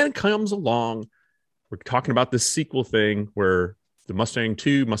 And then comes along, we're talking about this sequel thing where the Mustang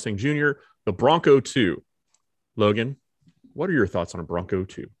 2, Mustang Jr., the Bronco 2. Logan, what are your thoughts on a Bronco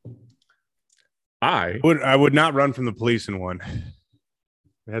 2? I would not run from the police in one.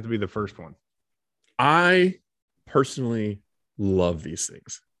 It had to be the first one. I personally love these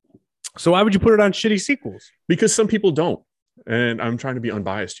things. So why would you put it on shitty sequels? Because some people don't. And I'm trying to be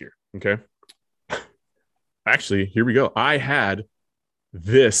unbiased here. Okay. Actually, here we go. I had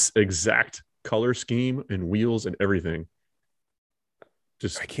this exact color scheme and wheels and everything.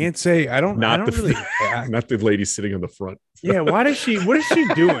 I can't say not the lady sitting on the front. Yeah, what is she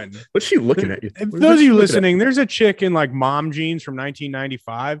doing? What's she looking at you? For those of you listening, there's a chick in like mom jeans from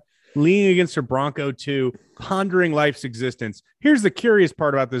 1995 leaning against her Bronco 2, pondering life's existence. Here's the curious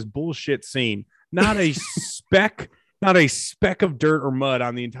part about this bullshit scene. Not a speck of dirt or mud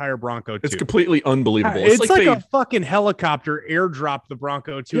on the entire Bronco 2. It's completely unbelievable. It's like a fucking helicopter airdropped the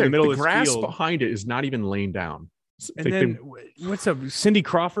Bronco 2 in the middle of the grass field. Behind it is not even laying down. And then what's up? Cindy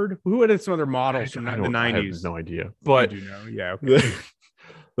Crawford? Who had some other models from the 90s? I have no idea. But you know, yeah. Okay.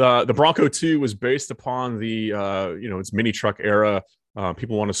 The Bronco 2 was based upon the its mini truck era.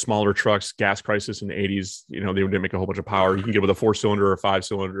 People wanted smaller trucks. Gas crisis in the 80s. They didn't make a whole bunch of power. You can get with a 4-cylinder or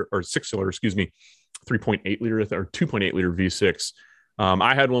 5-cylinder or 6-cylinder, 3.8 liter or 2.8 liter V6.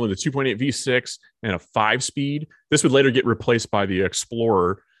 I had one with a 2.8 V6 and a 5-speed. This would later get replaced by the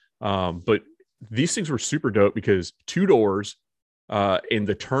Explorer. But these things were super dope because 2 doors in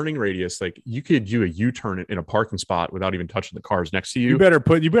the turning radius, like you could do a U-turn in a parking spot without even touching the cars next to you. You better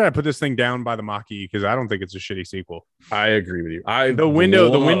put this thing down by the Mach-E because I don't think it's a shitty sequel. I agree with you. The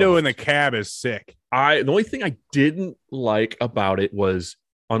window in the cab is sick. The only thing I didn't like about it was,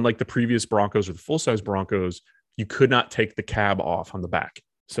 unlike the previous Broncos or the full-size Broncos, you could not take the cab off on the back.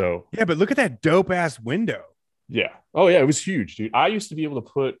 So yeah, but look at that dope ass window. Yeah. Oh yeah, it was huge, dude. I used to be able to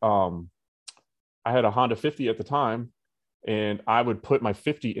put I had a Honda 50 at the time, and I would put my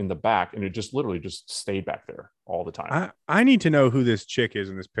 50 in the back, and it just literally just stayed back there all the time. I need to know who this chick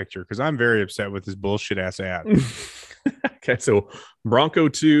is in this picture because I'm very upset with this bullshit ass ad. Okay, so Bronco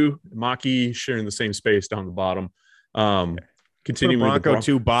 2, Mach-E sharing the same space down the bottom. Continuing with Bronco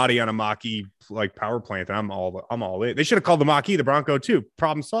 2 body on a Mach-E like power plant, and I'm all in. They should have called the Mach-E the Bronco 2.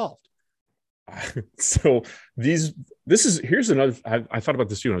 Problem solved. So here's another. I thought about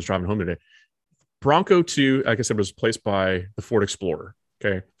this too when I was driving home today. Bronco 2, like I said, was replaced by the Ford Explorer.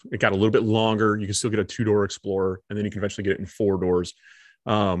 Okay. It got a little bit longer. You can still get a 2-door Explorer, and then you can eventually get it in 4 doors.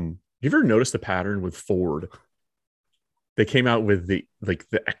 You ever noticed the pattern with Ford? They came out with the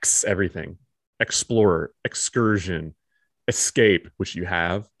X everything. Explorer, Excursion, Escape, which you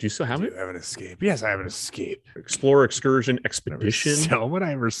have. Do you still have it? I have an Escape. Yes, I have an Escape. Explorer, Excursion, Expedition. Would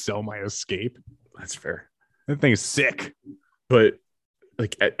I ever sell my Escape? That's fair. That thing is sick. But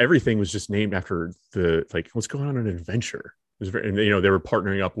like everything was just named after what's going on in an adventure. It was very, they were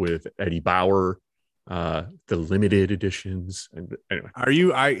partnering up with Eddie Bauer, the limited editions. And anyway,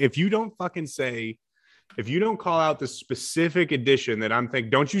 if you don't call out the specific edition that I'm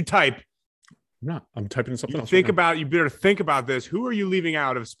thinking, don't you type I'm not. I'm typing in something else. You better think about this. Who are you leaving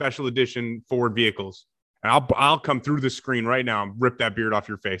out of special edition Ford vehicles? And I'll come through the screen right now and rip that beard off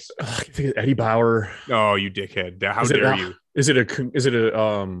your face. I think Eddie Bauer. Oh, you dickhead! How dare you? Was it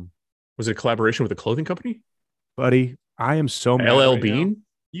a collaboration with a clothing company? Buddy, I am so mad LL right Bean. Now.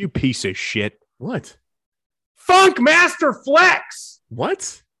 You piece of shit. What? Funkmaster Flex.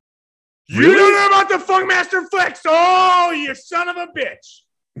 What? You don't know about the Funkmaster Flex? Oh, you son of a bitch!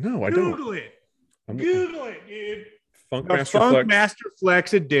 No, I don't. Google it. Google it, dude. Funkmaster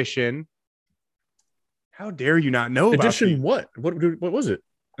Flex edition. How dare you not know edition? About what was it?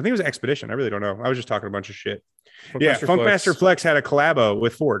 I think it was Expedition. I really don't know. I was just talking a bunch of shit. Funkmaster Flex had a collabo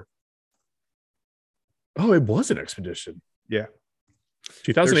with Ford. Oh, it was an Expedition. Yeah.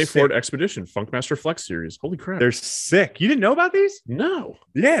 2008 Ford Expedition Funkmaster Flex series. Holy crap. They're sick. You didn't know about these? No.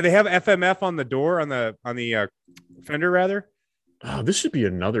 Yeah, they have FMF on the door on the fender rather. Oh, this should be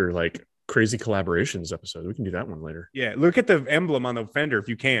another like crazy collaborations episode. We can do that one later. Yeah, look at the emblem on the fender if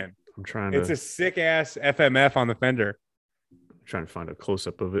you can. I'm trying It's a sick ass FMF on the fender. I'm trying to find a close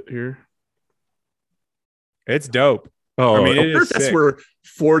up of it here. It's dope. Oh, I mean, that's sick. Where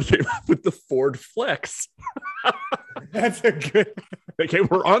Ford came up with the Ford Flex. That's a good. Okay,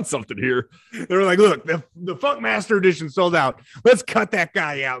 we're on something here. They were like, "Look, the Funkmaster edition sold out. Let's cut that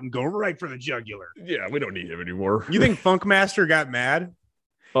guy out and go right for the jugular." Yeah, we don't need him anymore. You think Funkmaster got mad?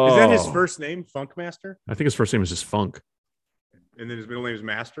 Is that his first name, Funkmaster? I think his first name is just Funk, and then his middle name is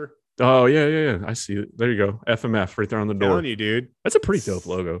Master. Oh yeah. I see it. There you go. FMF right there on the door. Telling you, dude. That's a pretty dope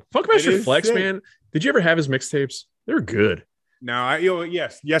logo. Funkmaster Flex, sick. Man. Did you ever have his mixtapes? They were good. No,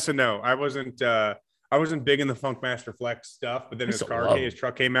 yes and no. I wasn't big in the Funkmaster Flex stuff, but then his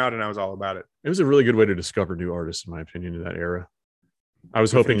truck came out, and I was all about it. It was a really good way to discover new artists, in my opinion, in that era. I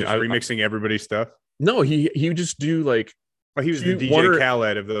was hoping remixing everybody's stuff. No, he would just do like. Well, he was the DJ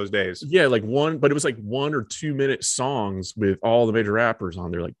Khaled of those days. Yeah, like but it was like 1 or 2 minute songs with all the major rappers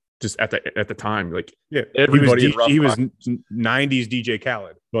on there, like just at the time, like everybody. He was 90s DJ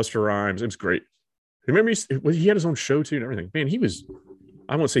Khaled, Busta Rhymes. It was great. Remember, he had his own show too and everything. Man, he was.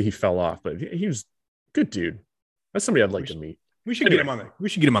 I won't say he fell off, but he was good dude. That's somebody I'd like to meet. We should get him on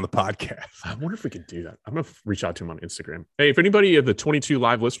the podcast. I wonder if we could do that. I'm gonna reach out to him on Instagram. Hey, if anybody of the 22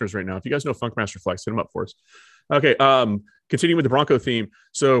 live listeners right now, if you guys know Funkmaster Flex, hit him up for us. Okay. Continuing with the Bronco theme.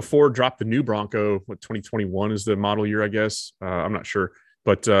 So Ford dropped the new Bronco. 2021 is the model year, I guess. I'm not sure,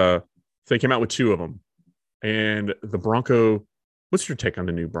 but they came out with 2 of them. And the Bronco. What's your take on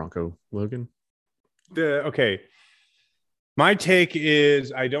the new Bronco, Logan? Okay. My take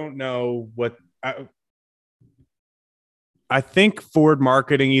is I don't know what. I think Ford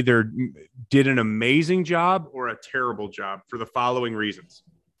marketing either did an amazing job or a terrible job for the following reasons.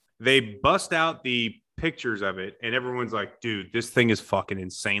 They bust out the pictures of it and everyone's like, dude, this thing is fucking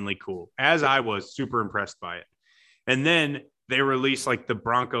insanely cool. As I was super impressed by it. And then they released like the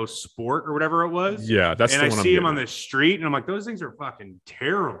Bronco Sport or whatever it was. Yeah, that's and I see them on the street and I'm like, those things are fucking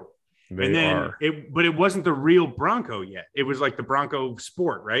terrible. But it wasn't the real Bronco yet. It was like the Bronco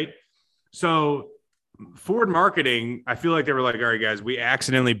Sport, right? So Ford marketing, I feel like they were like, all right, guys, we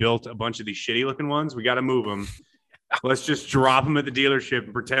accidentally built a bunch of these shitty looking ones. We got to move them. Let's just drop them at the dealership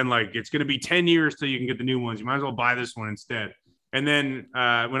and pretend like it's going to be 10 years till you can get the new ones. You might as well buy this one instead. And then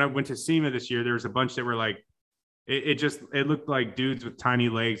when I went to SEMA this year, there was a bunch that were like, it looked like dudes with tiny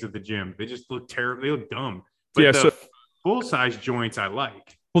legs at the gym. They just look terrible. They look dumb. But the full size joints I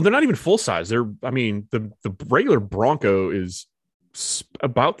like. Well, they're not even full size. The regular Bronco is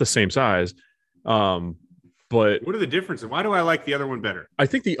about the same size. But what are the differences? Why do I like the other one better? I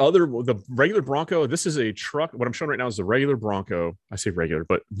think the regular Bronco, this is a truck. What I'm showing right now is the regular Bronco. I say regular,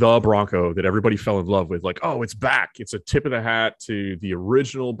 but the Bronco that everybody fell in love with. Like, oh, it's back. It's a tip of the hat to the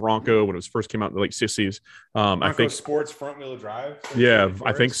original Bronco when it was first came out in the late 60s. I think sports front wheel drive. Yeah,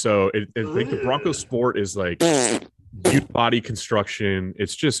 I think so. I think the Bronco Sport is like body construction.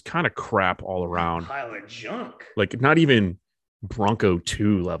 It's just kind of crap all around. Pile of junk. Like not even Bronco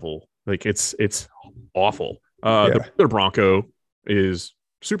 2 level. Like it's awful. The regular Bronco is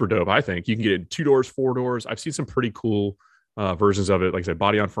super dope. I think you can get it 2 doors, 4 doors. I've seen some pretty cool versions of it. Like I said,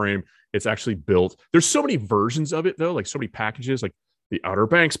 body on frame. It's actually built. There's so many versions of it though. Like so many packages. Like the Outer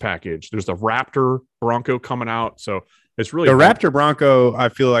Banks package. There's the Raptor Bronco coming out. So it's really Raptor Bronco. I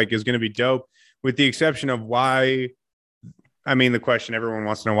feel like is going to be dope, with the exception of why. I mean, the question everyone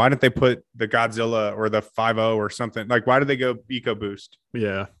wants to know: why didn't they put the Godzilla or the 5.0 or something? Like, why did they go EcoBoost?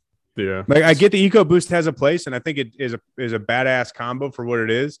 Yeah. Like I get the EcoBoost has a place, and I think it is a badass combo for what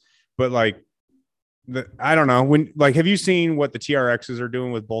it is. But like, I don't know have you seen what the TRXs are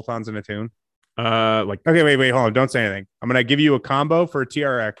doing with bolt-ons in a tune? Okay, wait, hold on, don't say anything. I'm gonna give you a combo for a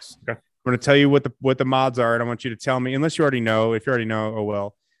TRX. Okay. I'm going to tell you what the mods are, and I want you to tell me, unless you already know. If you already know, oh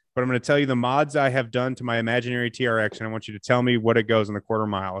well. But I'm going to tell you the mods I have done to my imaginary TRX, and I want you to tell me what it goes in the quarter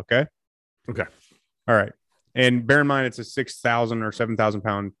mile. Okay. Okay. All right. And bear in mind, it's a 6,000 or 7,000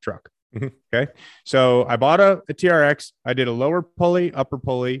 pound truck. Okay. So I bought a TRX. I did a lower pulley, upper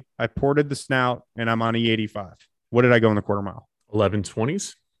pulley. I ported the snout, and I'm on E85. What did I go in the quarter mile?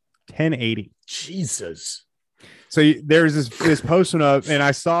 1120s. 1080. Jesus. So there's this posting up, and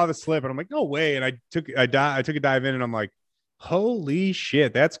I saw the slip, and I'm like, no way. And I took a dive in, and I'm like, holy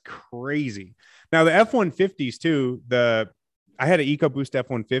shit, that's crazy. Now the F-150s too. I had an EcoBoost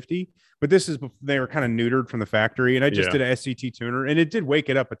F-150, but they were kind of neutered from the factory, and I just did an SCT tuner, and it did wake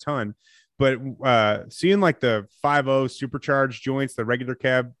it up a ton. But seeing like the 5.0 supercharged joints, the regular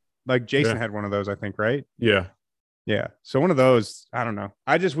cab, like Jason had one of those, I think, right? Yeah. Yeah. So one of those, I don't know.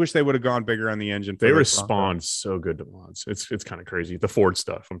 I just wish they would have gone bigger on the engine. They respond so good to mods. It's kind of crazy. The Ford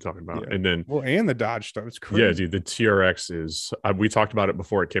stuff I'm talking about. Yeah. And then and the Dodge stuff. It's crazy. Yeah, dude. The TRX is we talked about it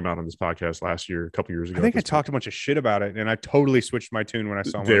before it came out on this podcast last year, a couple years ago. I think I talked a bunch of shit about it, and I totally switched my tune when I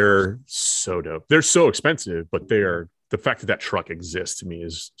saw them. They're so dope. They're so expensive, but the fact that truck exists to me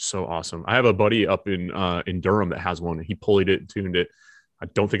is so awesome. I have a buddy up in Durham that has one, and he pulleyed it, tuned it. I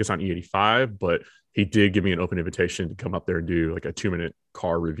don't think it's on E85, but he did give me an open invitation to come up there and do like a 2-minute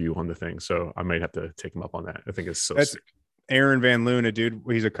car review on the thing. So I might have to take him up on that. I think it's so sick. Aaron Van Loon, a dude,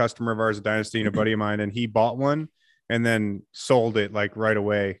 he's a customer of ours at Dynasty and a buddy of mine, and he bought one and then sold it like right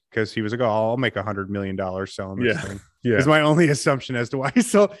away because he was like, oh, I'll make $100 million selling this thing. Yeah. It's my only assumption as to why he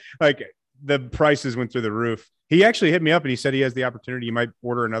sold. Like the prices went through the roof. He actually hit me up and he said he has the opportunity. He might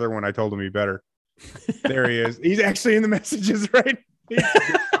order another one. I told him he better. There he is. He's actually in the messages, right?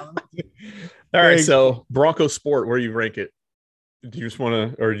 All right, so Bronco Sport, where do you rank it? Do you just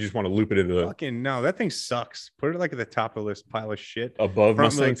want to loop it into the fucking no? That thing sucks. Put it like at the top of this pile of shit. Above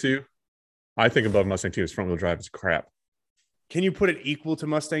Mustang 2? I think above Mustang 2 is front wheel drive. It's crap. Can you put it equal to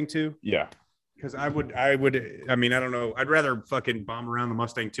Mustang 2? Yeah, because I would. I mean, I don't know. I'd rather fucking bomb around the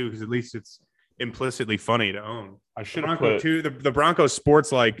Mustang 2 because at least it's implicitly funny to own. I should Bronco 2. The Bronco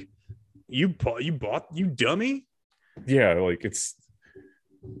Sport's like you dummy. Yeah, like it's.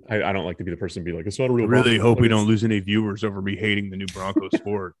 I don't like to be the person to be like, it's not a real. I really hope we don't lose any viewers over me hating the new Bronco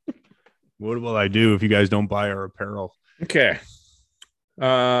Sport. What will I do if you guys don't buy our apparel? Okay.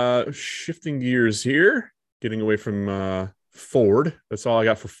 Shifting gears here, getting away from Ford. That's all I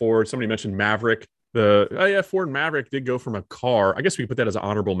got for Ford. Somebody mentioned Maverick. Ford Maverick did go from a car. I guess we could put that as an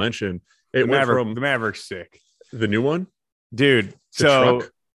honorable mention. It went from the Maverick's sick. The new one, dude.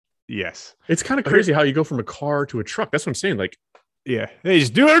 Truck. Yes, it's kind of crazy how you go from a car to a truck. That's what I'm saying. Like. Yeah, they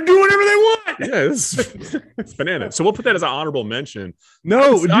just do whatever they want. Yeah, it's bananas. So we'll put that as an honorable mention.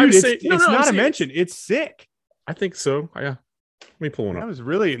 No, dude, it's not a mention. It's sick. I think so. Yeah. Let me pull one up. I was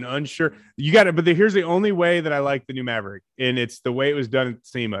really unsure. You got it, but here's the only way that I like the new Maverick, and it's the way it was done at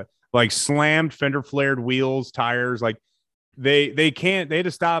SEMA. Like slammed, fender flared wheels, tires. Like they had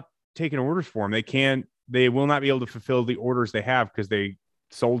to stop taking orders for them. They will not be able to fulfill the orders they have because they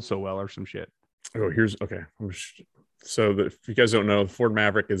sold so well or some shit. Oh, So if you guys don't know, Ford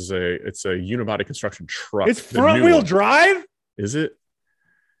Maverick it's a unibody construction truck. It's front wheel drive. Is it?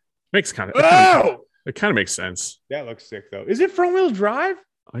 It kind of makes sense. That looks sick though. Is it front wheel drive?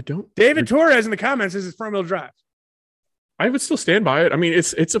 I don't. David Torres in the comments says it's front wheel drive. I would still stand by it. I mean,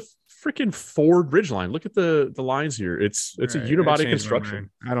 it's a freaking Ford Ridgeline. Look at the lines here. It's a unibody construction.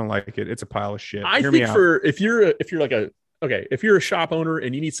 I don't like it. It's a pile of shit. I think if you're a shop owner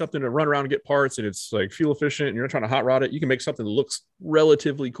and you need something to run around and get parts and it's like fuel efficient and you're not trying to hot rod it, you can make something that looks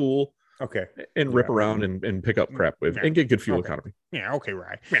relatively cool. Okay. And rip around and pick up crap with and get good fuel economy. Yeah. Okay.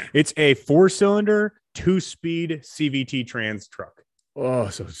 Right. Yeah. It's a 4-cylinder, 2-speed CVT trans truck. Oh,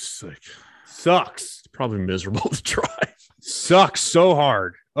 so it's like sucks. It's probably miserable to drive. Sucks so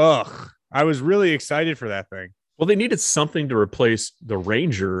hard. Ugh. I was really excited for that thing. Well, they needed something to replace the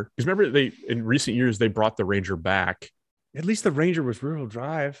Ranger because remember in recent years they brought the Ranger back. At least the Ranger was rear-wheel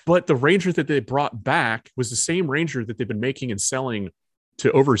drive. But the Ranger that they brought back was the same Ranger that they've been making and selling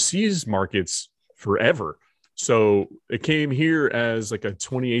to overseas markets forever. So it came here as like a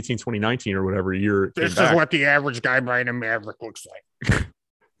 2018, 2019 or whatever year. This is what the average guy buying a Maverick looks like.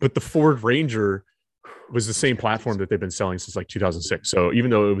 But the Ford Ranger was the same platform that they've been selling since like 2006. So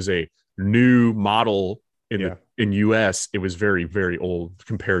even though it was a new model in US, it was very, very old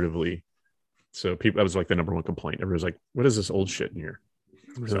comparatively. So that was like the number one complaint. Everyone's like, what is this old shit in here?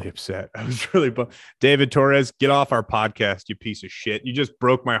 I'm really upset. I was really David Torres, get off our podcast, you piece of shit. You just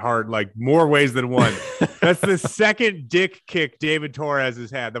broke my heart like more ways than one. That's the second dick kick David Torres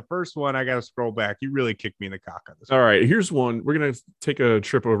has had. The first one, I got to scroll back. You really kicked me in the cock on this. All right, here's one. We're going to take a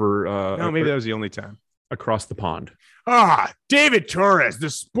trip over. No, maybe that was the only time. Across the pond. David Torres. The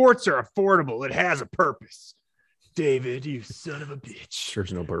sports are affordable. It has a purpose. David, you son of a bitch.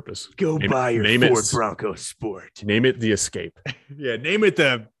 Serves no purpose. Go buy your Ford Bronco Sport. Name it the Escape. Yeah, name it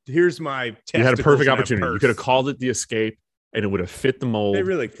here's my testicles. You had a perfect opportunity. You could have called it the Escape, and it would have fit the mold. They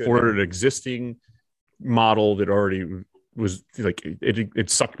really could. For an existing model that already was like it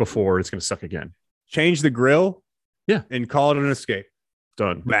sucked before. It's going to suck again. Change the grill. Yeah. And call it an Escape.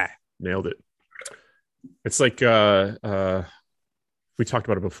 Done. Bah. Nailed it. It's like we talked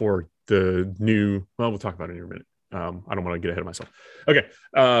about it before. The new, we'll talk about it in a minute. I don't want to get ahead of myself. Okay.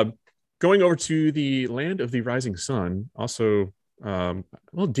 Going over to the land of the rising sun. Also,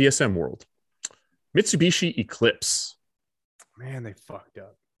 DSM world. Mitsubishi Eclipse. Man, they fucked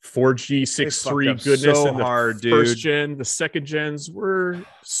up. 4G 6.3 goodness so in the hard, first dude. gen. The second gens were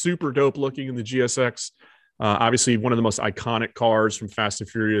super dope looking in the GSX. Obviously, one of the most iconic cars from Fast and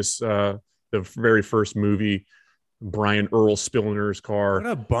Furious, the very first movie. Brian Earl Spilner's car. What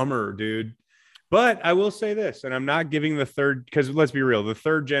a bummer, dude. But I will say this, and I'm not giving the third, because let's be real, the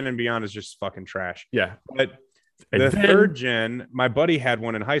third gen and beyond is just fucking trash. Yeah. But the third gen, my buddy had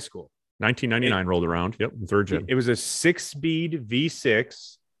one in high school. 1999 rolled around. Yep. Third gen. It was a 6-speed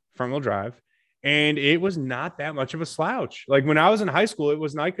V6 front wheel drive. And it was not that much of a slouch. Like when I was in high school, it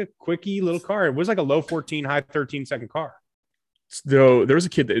was like a quickie little car. It was like a low 14, high 13 second car. So there was a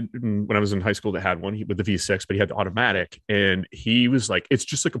kid that when I was in high school that had one with the V6, but he had the automatic, and he was like, it's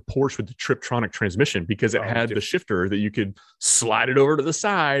just like a Porsche with the Triptronic transmission because it had the shifter that you could slide it over to the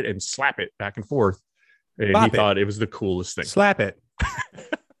side and slap it back and forth. And he thought it was the coolest thing. Slap it,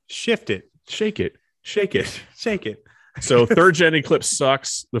 shift it, shake it, shake it, shake it. So third gen Eclipse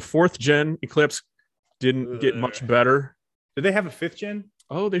sucks. The fourth gen Eclipse didn't get much better. Did they have a fifth gen?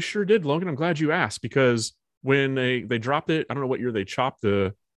 Oh, they sure did, Logan. I'm glad you asked, because when they dropped it, I don't know what year they chopped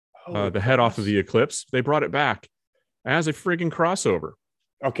the head off of the Eclipse. They brought it back as a friggin' crossover.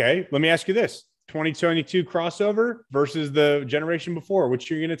 Okay, let me ask you this: 2022 crossover versus the generation before. Which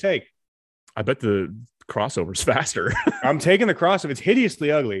you're going to take? I bet the crossover's faster. I'm taking the crossover. It's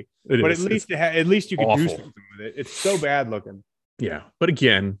hideously ugly, but is. At least you can awful. do something with it. It's so bad looking. Yeah, but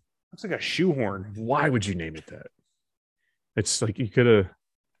again, looks like a shoehorn. Why would you name it that? It's like you could have.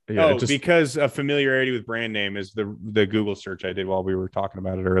 Yeah, because of familiarity with brand name is the Google search I did while we were talking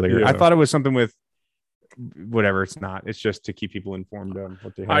about it earlier. Yeah. I thought it was something with whatever. It's not. It's just to keep people informed on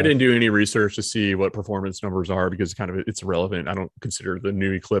what they have. I didn't do any research to see what performance numbers are because it's irrelevant. I don't consider the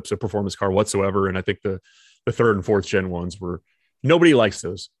new Eclipse a performance car whatsoever. And I think the third and fourth gen ones nobody likes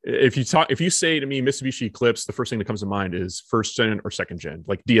those. If you say to me Mitsubishi Eclipse, the first thing that comes to mind is first gen or second gen,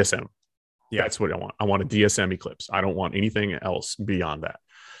 like DSM. Yeah, that's what I want. I want a DSM Eclipse. I don't want anything else beyond that.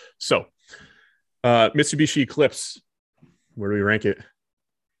 So, Mitsubishi Eclipse, where do we rank it?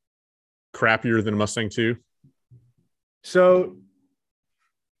 Crappier than a Mustang 2? So,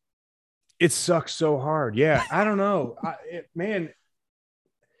 it sucks so hard. Yeah, I don't know.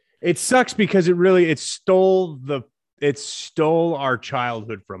 It sucks because it stole our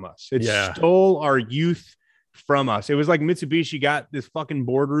childhood from us. It stole our youth from us. It was like Mitsubishi got this fucking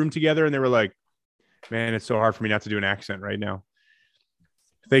boardroom together and they were like, man, it's so hard for me not to do an accent right now.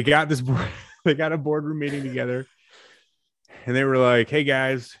 They got a boardroom meeting together and they were like, hey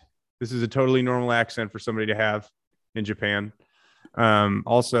guys, this is a totally normal accent for somebody to have in Japan.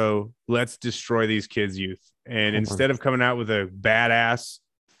 Also, let's destroy these kids' youth. And instead of coming out with a badass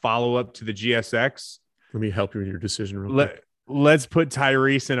follow-up to the GSX, let me help you with your decision real quick. Let's put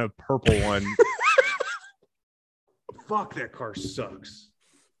Tyrese in a purple one. Fuck, that car sucks.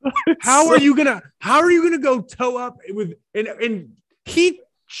 How are you gonna go toe up with and he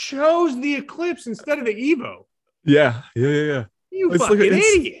chose the Eclipse instead of the Evo? Yeah. You fucking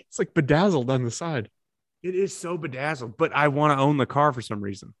idiot. It's like bedazzled on the side. It is so bedazzled, but I want to own the car for some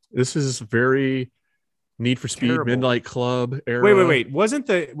reason. This is very Need for Speed, terrible. Midnight Club era. Wait. Was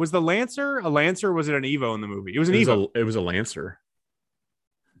the Lancer a Lancer or was it an Evo in the movie? It was an Evo. It was a Lancer.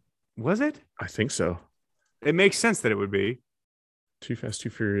 Was it? I think so. It makes sense that it would be. Too Fast, Too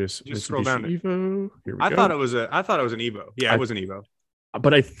Furious. Just scroll down. Evo. Here we go. I thought it was an Evo. Yeah, it was an Evo.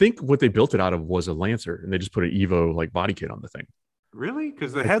 But I think what they built it out of was a Lancer, and they just put an Evo like body kit on the thing. Really?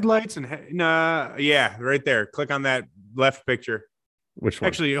 Because the headlights and yeah, right there. Click on that left picture. Which one?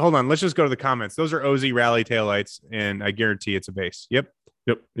 Actually, hold on. Let's just go to the comments. Those are OZ Rally taillights, and I guarantee it's a base. Yep.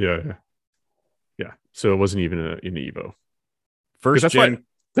 Yeah. So it wasn't even an Evo. First gen.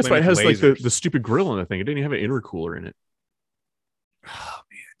 That's why it has Lasers. like the stupid grill on the thing. It didn't even have an intercooler in it. Oh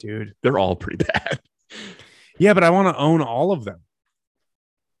man, dude. They're all pretty bad. Yeah, but I want to own all of them.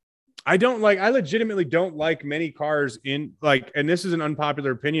 I legitimately don't like many cars in like, and this is an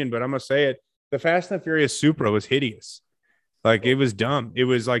unpopular opinion, but I'm gonna say it. The Fast and Furious Supra was hideous. Like it was dumb. It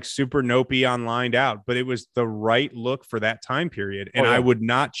was like super nopey on lined out, but it was the right look for that time period. And I would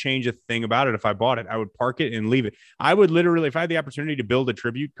not change a thing about it if I bought it. I would park it and leave it. I would literally, if I had the opportunity to build a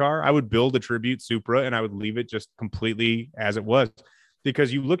tribute car, I would build a tribute Supra and I would leave it just completely as it was.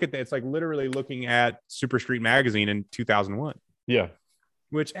 Because you look at that, it's like literally looking at Super Street Magazine in 2001. Yeah.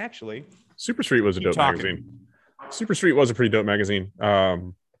 Which actually, Super Street was a dope magazine. Super Street was a pretty dope magazine.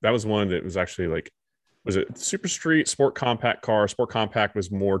 That was one that was actually like, was it Super Street Sport Compact Car? Sport Compact was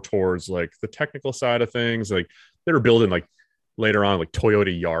more towards like the technical side of things. Like they were building like later on like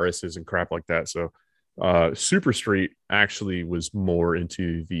Toyota Yaris's and crap like that. So Super Street actually was more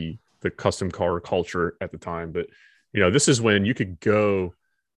into the custom car culture at the time. But this is when you could go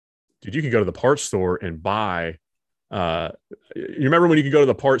to the parts store and buy. You remember when you could go to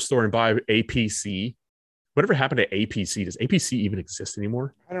the parts store and buy APC? Whatever happened to APC? Does APC even exist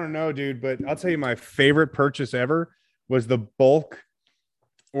anymore? I don't know, dude, but I'll tell you my favorite purchase ever was the bulk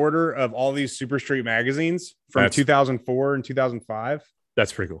order of all these Super Street magazines from 2004 and 2005.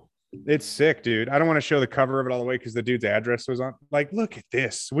 That's pretty cool. It's sick, dude. I don't want to show the cover of it all the way because the dude's address was on. Like, look at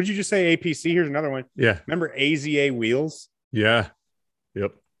this. What did you just say? APC? Here's another one. Yeah. Remember AZA wheels? Yeah.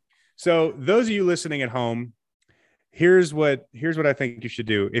 Yep. So those of you listening at home, here's what I think you should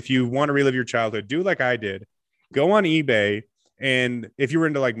do. If you want to relive your childhood, do like I did. Go on eBay, and if you were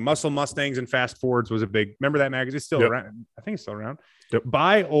into like Muscle Mustangs and Fast Fords was a big. Remember that magazine? It's still around. I think it's still around. Yep.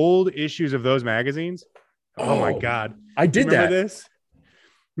 Buy old issues of those magazines. Oh my god, I did remember that. This.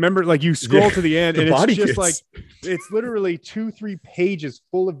 Remember, like you scroll to the end, and it's just kits. like it's literally 2-3 pages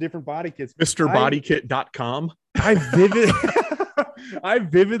full of different body kits. MrBodyKit.com. I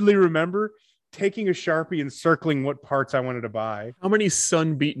vividly remember taking a Sharpie and circling what parts I wanted to buy. How many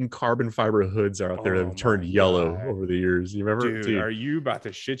sun-beaten carbon fiber hoods are out there that have turned yellow over the years? You remember? Dude, are you about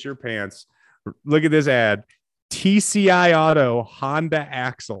to shit your pants? Look at this ad. TCI Auto Honda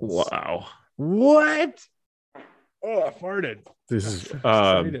axles. Wow. What? Oh, I farted. This is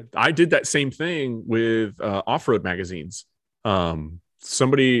I did that same thing with off-road magazines.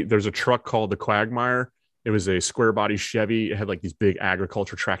 There's a truck called the Quagmire. It was a square body Chevy. It had like these big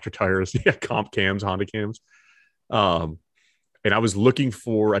agriculture tractor tires. Yeah, comp cams, Honda cams. And I was looking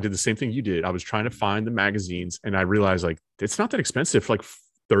I did the same thing you did. I was trying to find the magazines and I realized like, it's not that expensive for like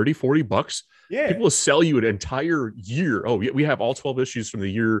 $30-$40. Yeah. People will sell you an entire year. Oh, we have all 12 issues from the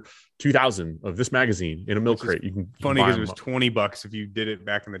year 2000 of this magazine in a milk crate. You can funny because it was $20 if you did it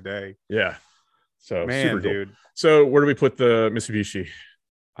back in the day. Yeah. So man, super dude. Cool. So where do we put the Mitsubishi?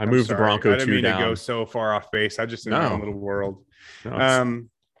 I moved the Bronco 2 down. I didn't mean to go so far off base. I just in my own little world. No,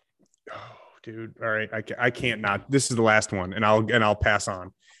 dude. All right. I can't not. This is the last one, and I'll pass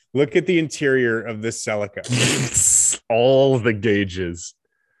on. Look at the interior of this Celica. All the gauges.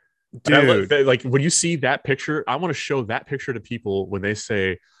 Dude. Like when you see that picture, I want to show that picture to people when they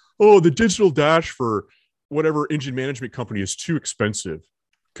say, oh, the digital dash for whatever engine management company is too expensive.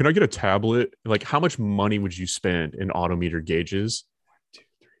 Can I get a tablet? Like how much money would you spend in autometer gauges? 1, 2,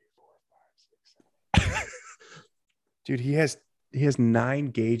 3, 4, 5, 6, 7. Dude, he has 9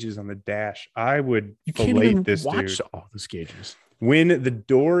 gauges on the dash. I would fillet this watch dude. All those gauges. When the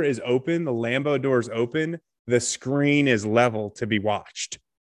door is open, the Lambo door is open, the screen is level to be watched.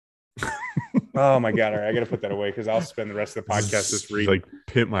 Oh my god! All right, I gotta put that away because I'll spend the rest of the podcast just reading. Like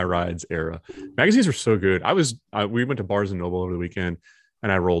Pimp My Rides era. Magazines were so good. We went to Barnes and Noble over the weekend,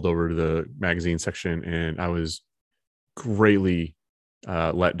 and I rolled over to the magazine section, and I was greatly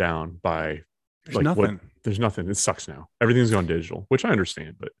let down by there's nothing. It sucks now. Everything's gone digital, which I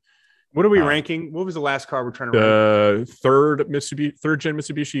understand. But what are we ranking? What was the last car we're trying to rank? Third gen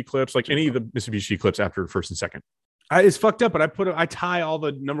Mitsubishi Eclipse, like any of the Mitsubishi Eclipse after first and second. It's fucked up, but I tie all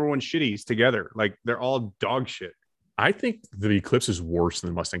the number one shitties together. Like they're all dog shit. I think the Eclipse is worse than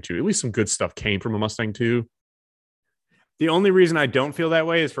the Mustang 2. At least some good stuff came from a Mustang 2. The only reason I don't feel that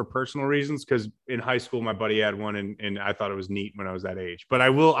way is for personal reasons, because in high school my buddy had one and I thought it was neat when I was that age. But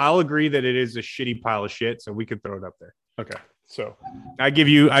I'll agree that it is a shitty pile of shit, so we could throw it up there. Okay. So I give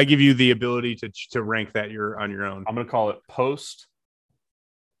you the ability to rank that on your own. I'm gonna call it post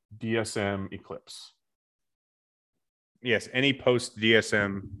DSM Eclipse. Yes, any post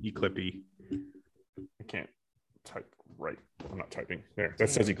DSM Eclipse. I can't type right. I'm not typing. There. That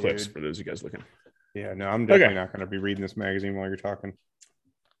says Eclipse for those of you guys looking. Yeah, no, I'm definitely not going to be reading this magazine while you're talking.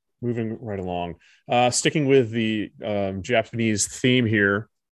 moving right along. Sticking with the Japanese theme here,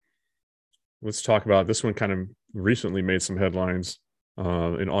 let's talk about this one. Kind of recently made some headlines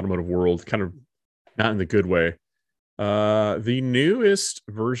in automotive world, kind of not in the good way. The newest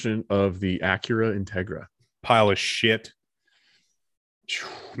version of the Acura Integra. Pile of shit.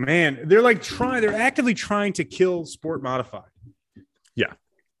 Man, they're actively trying to kill sport modified. Yeah.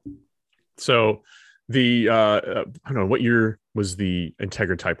 So the I don't know, what year was the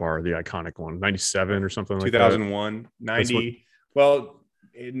Integra Type R, the iconic one? 97 or something like 2001, 90. Well,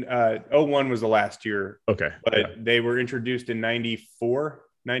 in 01 was the last year. Okay. But they were introduced in 94,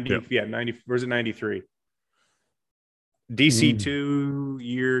 90, Yep. 90, or was it 93? DC 2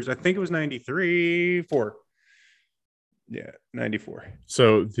 years. I think it was 93, 4. Yeah, 94.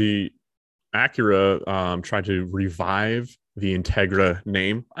 So the Acura tried to revive the Integra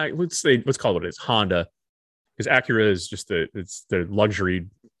name. Let's call it what it is, Honda, because Acura is just the luxury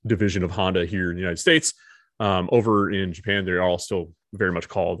division of Honda here in the United States. Over in Japan, they're all still very much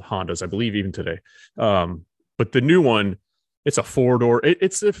called Hondas, I believe, even today. But the new one, it's a 4-door.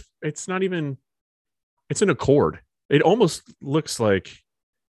 It's an Accord. It almost looks like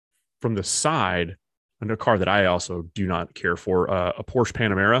from the side, a car that I also do not care for, a Porsche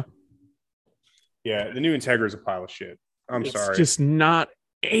Panamera. Yeah, the new Integra is a pile of shit. It's sorry. It's just not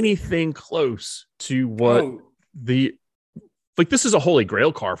anything close to what this is a holy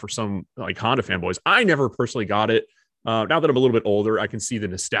grail car for some like Honda fanboys. I never personally got it. Now that I'm a little bit older, I can see the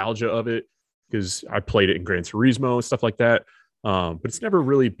nostalgia of it because I played it in Gran Turismo and stuff like that. But it's never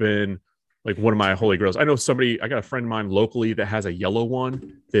really been like one of my holy grails. I know I got a friend of mine locally that has a yellow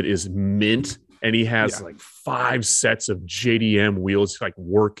one that is mint. And he has like 5 sets of JDM wheels, like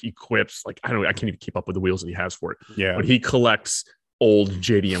work equips. Like I can't even keep up with the wheels that he has for it. Yeah, but he collects old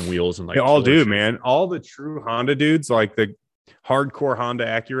JDM wheels and like they all do, man. All the true Honda dudes, like the hardcore Honda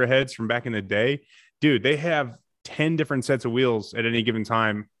Acura heads from back in the day, dude. They have 10 different sets of wheels at any given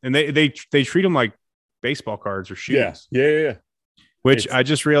time, and they treat them like baseball cards or shoes. Yeah. Which I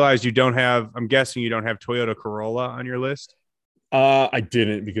just realized you don't have. I'm guessing you don't have Toyota Corolla on your list. I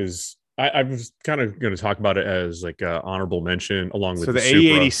didn't because. I was kind of going to talk about it as like an honorable mention along with the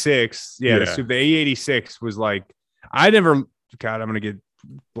A86. Yeah. The A86 was like, I'm going to get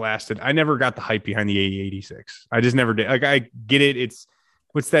blasted. I never got the hype behind the A86. I just never did. Like, I get it.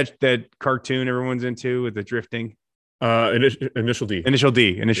 What's that cartoon everyone's into with the drifting? Initial D.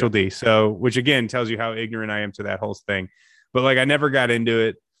 Initial D. So, which again tells you how ignorant I am to that whole thing. But like, I never got into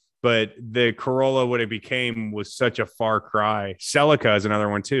it. But the Corolla, what it became was such a far cry. Celica is another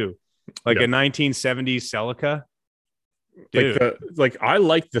one too. Like a 1970s Celica. Dude. I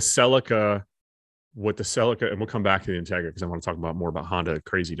like the Celica, and we'll come back to the Integra because I want to talk more about Honda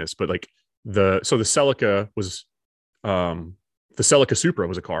craziness. But like the Celica was, the Celica Supra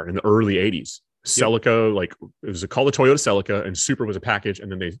was a car in the early 80s. Celica, like it was called the Toyota Celica, and Supra was a package,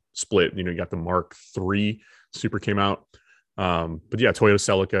 and then they split. You got the Mark III Supra came out. But yeah, Toyota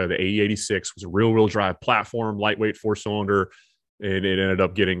Celica, the AE86 was a rear-wheel drive platform, lightweight 4-cylinder. And it ended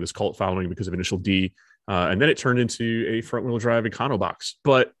up getting this cult following because of Initial D. And then it turned into a front-wheel drive Econobox.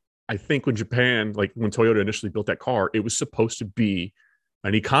 But I think when Japan, like when Toyota initially built that car, it was supposed to be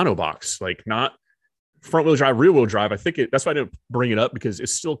an Econobox, like not front-wheel drive, rear-wheel drive. I think that's why I didn't bring it up because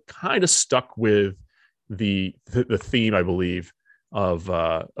it's still kind of stuck with the theme, I believe, of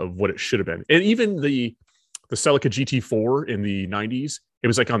what it should have been. And even the Celica GT4 in the 90s, it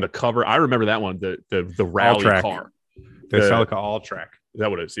was like on the cover. I remember that one, the rally car. The Celica All-Track. Is that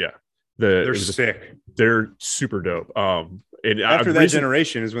what it is? Yeah. They're sick. They're super dope. And after that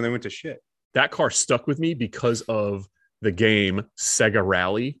generation is when they went to shit. That car stuck with me because of the game Sega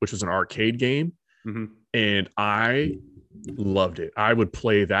Rally, which was an arcade game. Mm-hmm. And I loved it. I would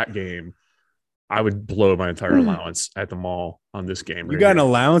play that game. I would blow my entire allowance at the mall on this game. You got an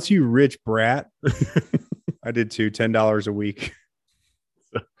allowance, you rich brat. I did too, $10 a week.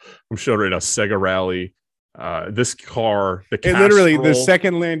 I'm showing right now Sega Rally. This car, literally the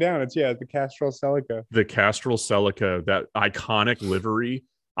second land down, it's the Castrol Celica. The Castrol Celica, that iconic livery.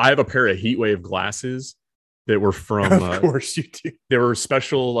 I have a pair of Heatwave glasses that were from. Of course you do. They were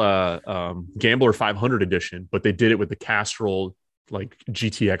special Gambler 500 edition, but they did it with the Castrol like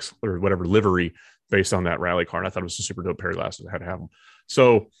GTX or whatever livery based on that rally car. And I thought it was a super dope pair of glasses. I had to have them.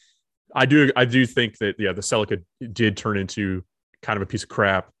 So I do think that the Celica did turn into kind of a piece of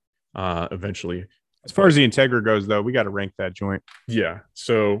crap eventually. As far as the Integra goes, though, we got to rank that joint. Yeah.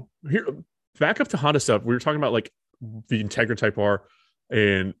 So here, back up to Honda stuff. We were talking about like the Integra Type R,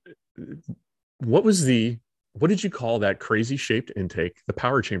 and what did you call that crazy shaped intake? The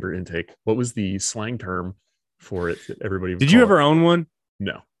power chamber intake. What was the slang term for it that everybody? Did you ever own one?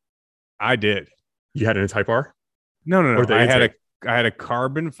 No. I did. You had it in Type R? No. I had a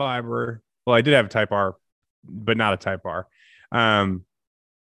carbon fiber. Well, I did have a Type R, but not a Type R.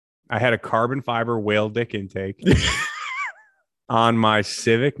 I had a carbon fiber whale dick intake on my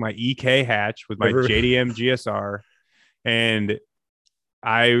Civic, my EK hatch with my JDM GSR. And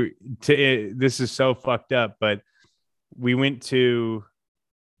this is so fucked up, but we went to,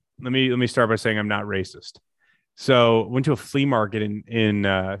 let me start by saying I'm not racist. So went to a flea market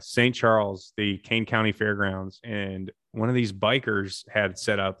in St. Charles, the Kane County Fairgrounds. And one of these bikers had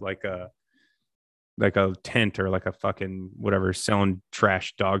set up like a tent or like a fucking whatever, selling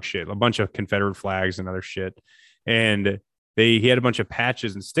trash dog shit, a bunch of Confederate flags and other shit. And he had a bunch of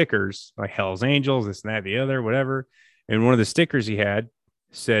patches and stickers like Hell's Angels, this and that, the other, whatever. And one of the stickers he had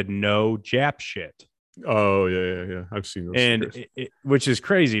said no Jap shit. Oh yeah. I've seen those. And which is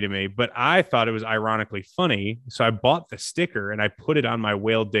crazy to me, but I thought it was ironically funny. So I bought the sticker and I put it on my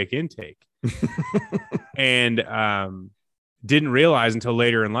whale dick intake. And didn't realize until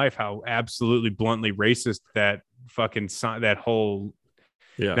later in life how absolutely bluntly racist that fucking that whole.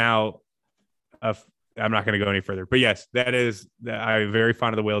 Yeah. Now, I'm not going to go any further, but yes, I'm very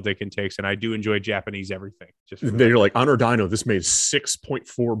fond of the whale dick intakes, and I do enjoy Japanese everything. Just they're like on our dyno. This made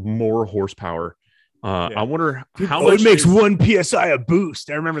 6.4 more horsepower. I wonder how much it makes 1 PSI a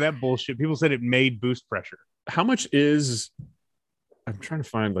boost. I remember that bullshit. People said it made boost pressure. How much is? I'm trying to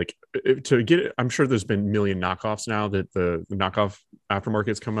find to get it. I'm sure there's been a million knockoffs now that the knockoff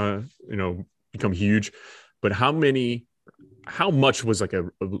aftermarket's become huge. But how much was like a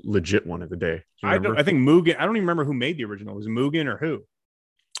legit one of the day? I think Mugen. I don't even remember who made the original. Was it Mugen or who?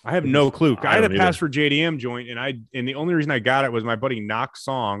 I have no clue. I had a Password JDM joint, and the only reason I got it was my buddy Knox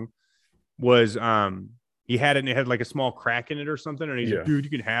Song was he had it and it had like a small crack in it or something, and he's like, dude,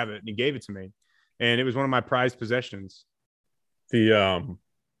 you can have it, and he gave it to me, and it was one of my prized possessions. I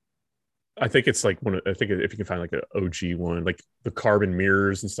think it's like if you can find like an OG one, like the carbon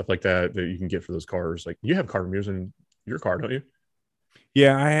mirrors and stuff like that you can get for those cars. Like you have carbon mirrors in your car, don't you?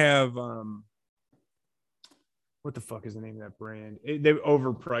 Yeah, I have. What the fuck is the name of that brand? They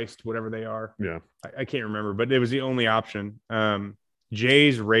overpriced whatever they are. Yeah, I can't remember, but it was the only option.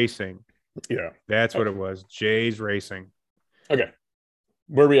 Jay's Racing. Yeah, that's what it was. Jay's Racing. Okay,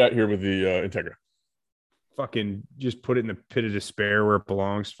 where are we at here with the Integra? Fucking just put it in the pit of despair where it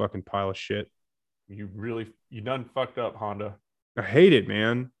belongs. Fucking pile of shit. You done fucked up, Honda. I hate it,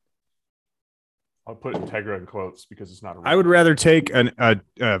 man. I'll put Integra in quotes because it's not. I would rather take a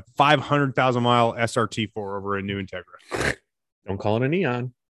 500,000 mile SRT4 over a new Integra. Don't call it a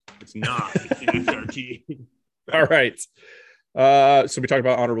Neon. It's not. It's an SRT. All right. So we talked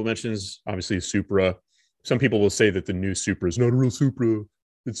about honorable mentions. Obviously, Supra. Some people will say that the new Supra is not a real Supra.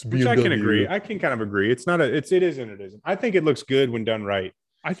 It's BMW. Which I can agree. I can kind of agree. It's not it is and it isn't. I think it looks good when done right.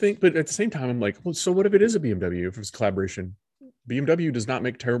 I think, but at the same time, I'm like, well, so what if it is a BMW? If it's collaboration, BMW does not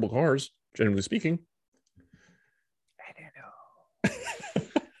make terrible cars, generally speaking. I don't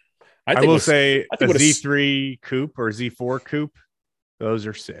know. I will say a Z3 coupe or Z4 coupe. Those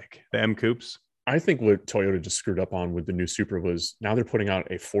are sick. The M coupes. I think what Toyota just screwed up on with the new Supra was now they're putting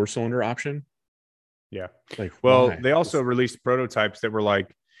out a 4-cylinder option. Yeah. Like, well, why? They also released prototypes that were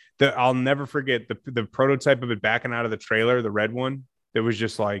like I'll never forget the prototype of it backing out of the trailer, the red one, that was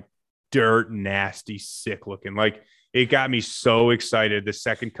just like dirt, nasty, sick looking. Like it got me so excited. The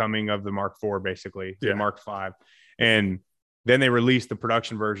second coming of the Mark IV, basically, the Mark V. And then they released the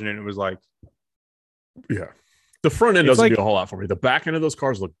production version and it was like, yeah, the front end doesn't do a whole lot for me. The back end of those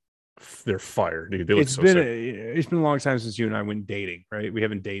cars they're fire, dude. They look so sick. It's been a long time since you and I went dating, right? We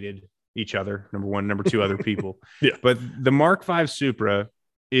haven't dated each other, number one, number two, other people. Yeah. But the Mark V Supra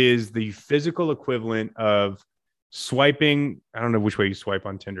is the physical equivalent of swiping. I don't know which way you swipe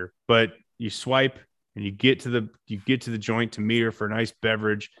on Tinder, but you swipe and you get to the joint to meet her for a nice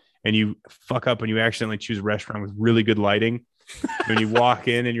beverage, and you fuck up and you accidentally choose a restaurant with really good lighting. When you walk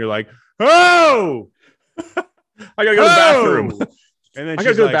in and you're like, oh, I gotta go to the bathroom. And then I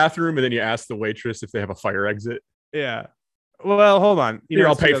gotta go to the bathroom, and then you ask the waitress if they have a fire exit. Yeah. Well, hold on. Here,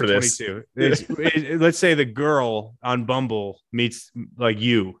 I'll pay for this. Let's say the girl on Bumble meets like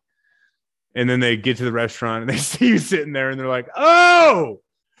you, and then they get to the restaurant and they see you sitting there, and they're like, "Oh,"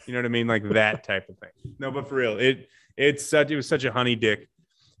 you know what I mean, like that type of thing. No, but for real, it was such a honey dick.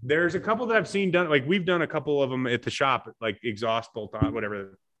 There's a couple that I've seen done. Like we've done a couple of them at the shop, like exhaust bolt on,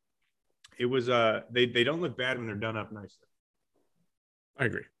 whatever. It was they don't look bad when they're done up nicely. I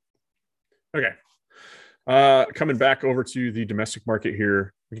agree. Okay. Coming back over to the domestic market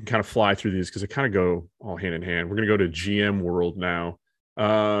here, we can kind of fly through these because they kind of go all hand in hand. We're going to go to GM World now.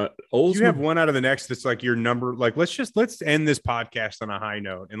 Oldsmobile. You have one out of the next that's like your number. Like, let's end this podcast on a high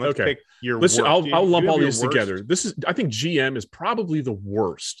note and let's pick your worst. I'll lump all these together. I think GM is probably the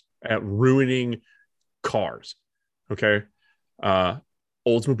worst at ruining cars. Okay.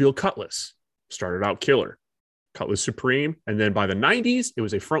 Oldsmobile Cutlass started out killer. Cutlass Supreme. And then by the 90s, it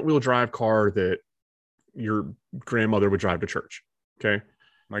was a front wheel drive car that your grandmother would drive to church. Okay.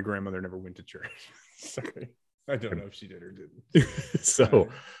 My grandmother never went to church. Sorry. I don't know if she did or didn't. So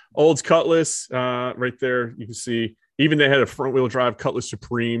Olds Cutlass, right there, you can see even they had a front wheel drive Cutlass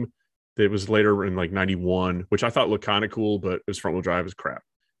Supreme that was later in like 91, which I thought looked kind of cool, but it was front wheel drive is crap.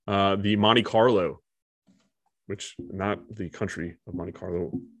 The Monte Carlo, which not the country of Monte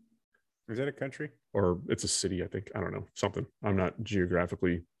Carlo. Is that a country? Or it's a city, I think. I don't know. Something. I'm not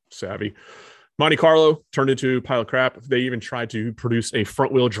geographically savvy. Monte Carlo turned into a pile of crap. They even tried to produce a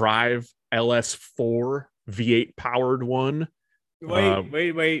front wheel drive LS4 V8 powered one.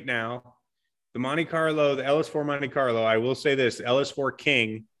 Wait now. The Monte Carlo, the LS4 Monte Carlo, I will say this, LS4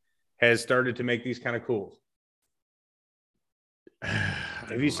 King has started to make these kind of cool.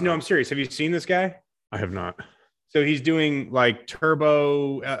 No, I'm serious. Have you seen this guy? I have not. So he's doing like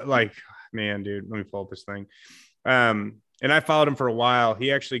turbo, man, dude, let me pull up this thing. And I followed him for a while.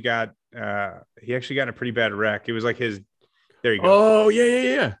 He actually got in a pretty bad wreck. It was like there you go. Oh,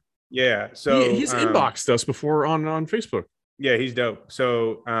 yeah. Yeah. So he's inboxed us before on Facebook. Yeah, he's dope.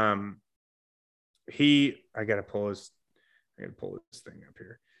 So I gotta pull this thing up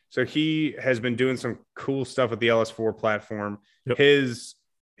here. So he has been doing some cool stuff with the LS4 platform. Yep. His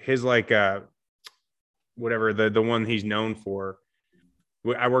like whatever the one he's known for.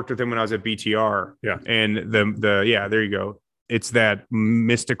 I worked with him when I was at BTR. Yeah. And there you go. It's that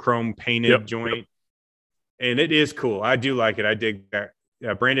Mistachrome painted joint. And it is cool. I do like it. I dig that.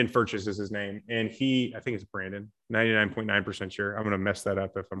 Brandon Furches is his name. And I think it's Brandon, 99.9% sure. I'm going to mess that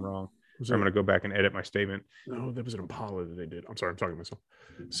up if I'm wrong. So I'm going to go back and edit my statement. No, that was an Impala that they did. I'm sorry. I'm talking to myself.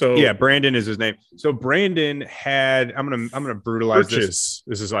 So yeah, Brandon is his name. So Brandon had, I'm going to brutalize this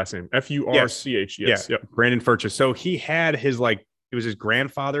is his last name. Furch. Yes. Yeah. Brandon Furches. So he had his it was his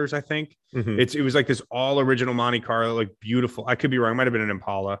grandfather's, I think. Mm-hmm. It was like this all original Monte Carlo, like beautiful. I could be wrong. It might've been an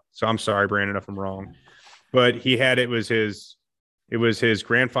Impala. So I'm sorry, Brandon, if I'm wrong, but he had, it was his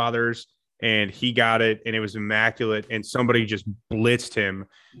grandfather's and he got it and it was immaculate. And somebody just blitzed him,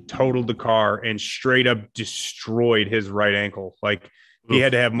 totaled the car and straight up destroyed his right ankle. Like he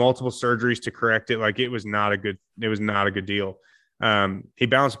had to have multiple surgeries to correct it. Like it was not a good deal. He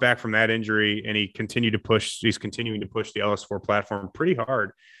bounced back from that injury and he's continuing to push the LS4 platform pretty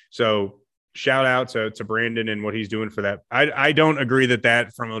hard. So shout out to Brandon and what he's doing for that. I don't agree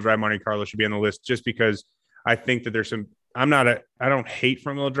that front wheel drive Monte Carlo should be on the list just because I think that there's some, I don't hate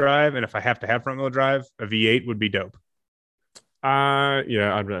front wheel drive. And if I have to have front wheel drive, a V8 would be dope.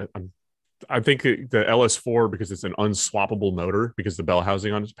 Yeah, I think the LS4, because it's an unswappable motor, because the bell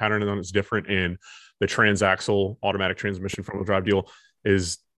housing on its pattern on it's different, and the transaxle automatic transmission front wheel drive deal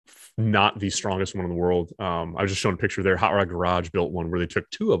is not the strongest one in the world. I was just showing a picture there. Hot Rod Garage built one where they took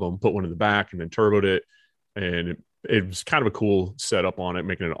two of them, put one in the back, and then turboed it, and it was kind of a cool setup on it,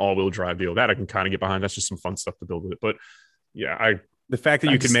 making it an all-wheel drive deal. That I can kind of get behind. That's just some fun stuff to build with it. But yeah, the fact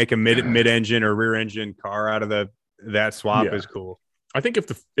that you can make a mid-engine or rear-engine car out of that swap is cool. I think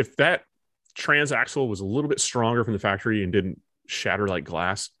if that transaxle was a little bit stronger from the factory and didn't shatter like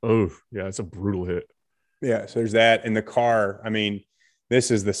glass, it's a brutal hit. Yeah, so there's that in the car. I mean,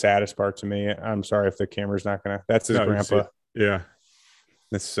 this is the saddest part to me. I'm sorry if the camera's not gonna. That's his grandpa. Yeah.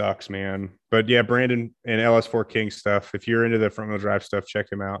 This sucks, man. But yeah, Brandon and LS4 King stuff. If you're into the front wheel drive stuff, check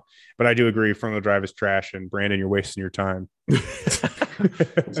him out. But I do agree, front wheel drive is trash, and Brandon, you're wasting your time.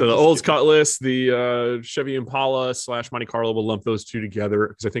 So the Olds Cutlass, the Chevy Impala / Monte Carlo, will lump those two together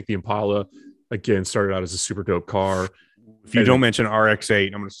because I think the Impala again started out as a super dope car. If you don't mention RX-8,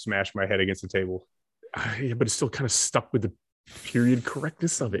 I'm going to smash my head against the table. Yeah, but it's still kind of stuck with the period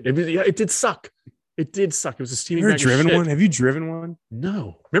correctness of it. It did suck. It did suck. It was a steaming bag of shit. One? Have you driven one?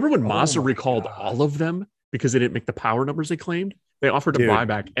 No. Remember when Mazda recalled all of them because they didn't make the power numbers they claimed? They offered to buy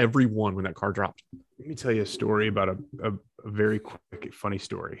back every one when that car dropped. Let me tell you a story about a very quick, funny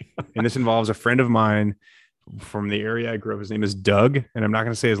story. And this involves a friend of mine from the area I grew up. His name is Doug, and I'm not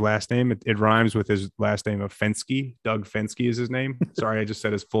going to say his last name. It rhymes with his last name of Fensky. Doug Fensky is his name. Sorry, I just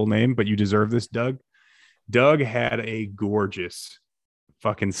said his full name, but you deserve this, Doug. Doug had a gorgeous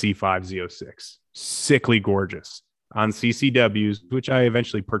fucking C5 Z06. Sickly gorgeous on CCWs, which I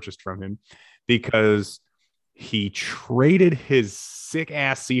eventually purchased from him because he traded his sick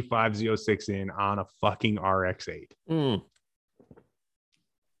ass C5 Z06 in on a fucking RX-8.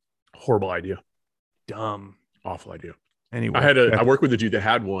 Horrible idea. Dumb. Awful idea. Anyway, I work with a dude that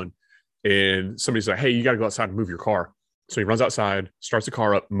had one, and somebody's like, "Hey, you got to go outside and move your car." So he runs outside, starts the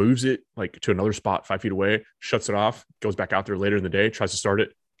car up, moves it like to another spot 5 feet away, shuts it off, goes back out there later in the day, tries to start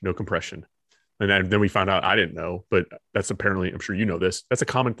it, no compression. And then we found out, I didn't know, but that's apparently, I'm sure you know this, that's a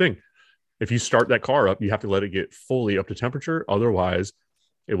common thing. If you start that car up, you have to let it get fully up to temperature. Otherwise,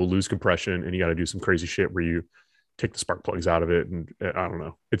 it will lose compression, and you got to do some crazy shit where you take the spark plugs out of it. And I don't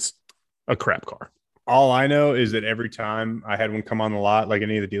know. It's a crap car. All I know is that every time I had one come on the lot, like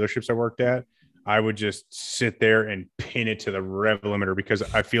any of the dealerships I worked at, I would just sit there and pin it to the rev limiter, because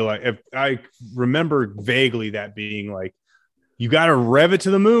I feel like, if I remember vaguely that being like, you got to rev it to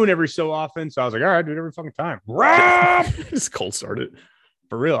the moon every so often. So I was like, all right, do it every fucking time. Just cold start it.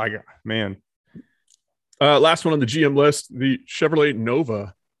 For real. Man. Last one on the GM list, the Chevrolet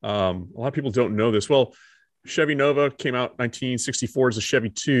Nova. A lot of people don't know this. Well, Chevy Nova came out 1964 as a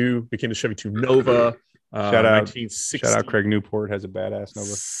Chevy 2, became the Chevy 2 Nova. Shout out Craig Newport, has a badass Nova.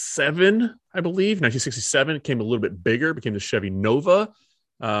 7, I believe. 1967 came a little bit bigger, became the Chevy Nova.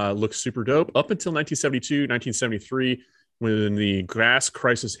 Looks super dope. Up until 1972, 1973, when the gas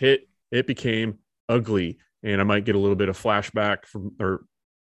crisis hit, it became ugly. And I might get a little bit of flashback from, or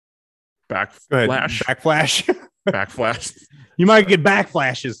backflash. Backflash. You might get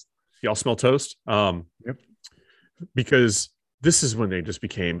backflashes. Y'all smell toast? Yep. Because this is when they just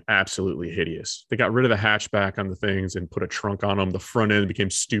became absolutely hideous. They got rid of the hatchback on the things and put a trunk on them. The front end became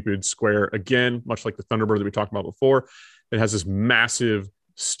stupid square. Again, much like the Thunderbird that we talked about before. It has this massive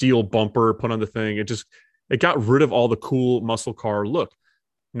steel bumper put on the thing. It got rid of all the cool muscle car look.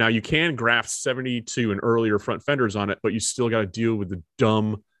 Now you can graft 72 and earlier front fenders on it, but you still got to deal with the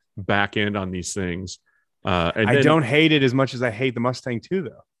dumb back end on these things. I don't hate it as much as I hate the Mustang too,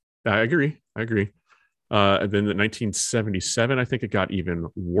 though. I agree. And then in 1977, I think it got even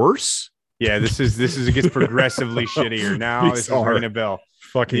worse. Yeah, it gets progressively shittier. Now this is ringing a bell.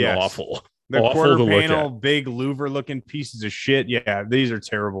 Fucking awful. The quarter panel, big louver looking pieces of shit. Yeah, these are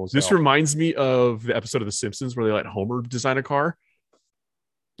terrible. This reminds me of the episode of The Simpsons where they let Homer design a car.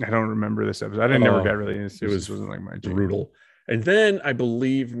 I don't remember this episode. I never got really into it. Wasn't like my brutal. And then I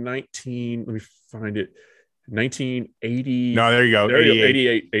believe 1980. No, there you go.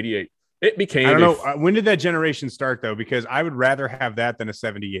 88. It became. I don't know. When did that generation start though? Because I would rather have that than a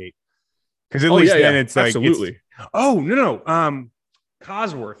 78. Because at least then it's like absolutely. No.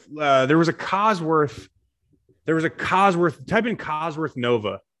 Cosworth. There was a Cosworth. Type in Cosworth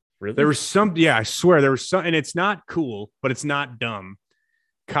Nova. Really? There was some. Yeah, I swear there was some, and it's not cool, but it's not dumb.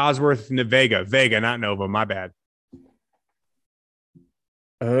 Cosworth Vega, not Nova. My bad.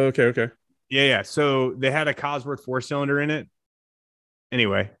 Okay. Yeah. So they had a Cosworth 4-cylinder in it.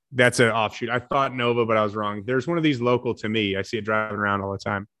 Anyway, that's an offshoot. I thought Nova, but I was wrong. There's one of these local to me. I see it driving around all the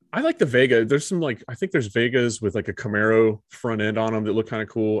time. I like the Vega. There's some I think there's Vegas with like a Camaro front end on them that look kind of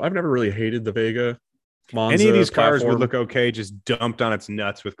cool. I've never really hated the Vega. Monza, any of these cars would look okay, just dumped on its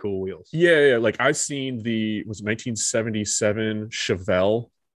nuts with cool wheels. Yeah. Like I've seen was 1977 Chevelle.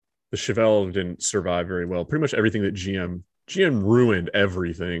 The Chevelle didn't survive very well. Pretty much everything that GM ruined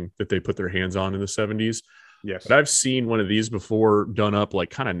everything that they put their hands on in the 70s. Yes. But I've seen one of these before done up like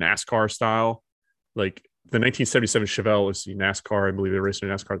kind of NASCAR style. Like the 1977 Chevelle is the NASCAR. I believe they raced in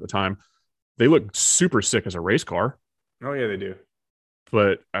NASCAR at the time. They look super sick as a race car. Oh, yeah, they do.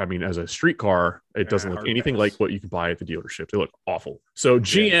 But I mean, as a street car, it doesn't look anything like what you could buy at the dealership. They look awful. So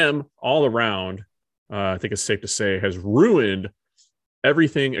GM all around, I think it's safe to say, has ruined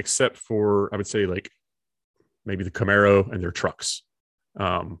everything except for, I would say, like maybe the Camaro and their trucks.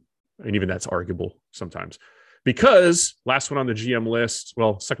 And even that's arguable sometimes. Because last one on the GM list,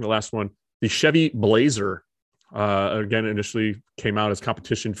 well, second to last one, the Chevy Blazer, again, initially came out as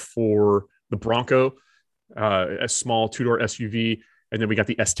competition for the Bronco, a small two-door SUV. And then we got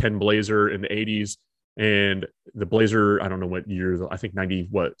the S10 Blazer in the 80s. And the Blazer, I don't know what year, I think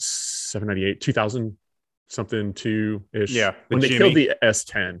 798, 2000 something, 2-ish. Yeah. When they killed the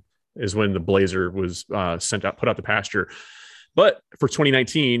S10 is when the Blazer was put out the pasture. But for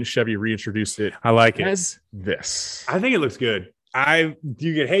 2019, Chevy reintroduced it. I like it as this. I think it looks good.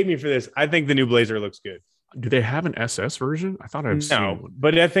 You could hate me for this. I think the new Blazer looks good. Do they have an SS version? I thought I've seen one.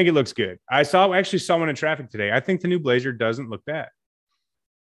 But I think it looks good. I actually saw one in traffic today. I think the new Blazer doesn't look bad.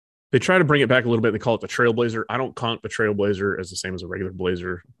 They try to bring it back a little bit. They call it the Trailblazer. I don't count the Trailblazer as the same as a regular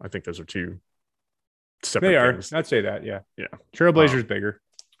Blazer. I think those are two separate things. I'd say that, yeah. Yeah. Trailblazer's bigger.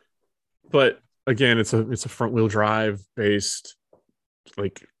 But again, it's a front wheel drive based,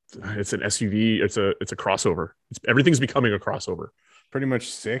 like it's an SUV. It's a crossover. Everything's becoming a crossover. pretty much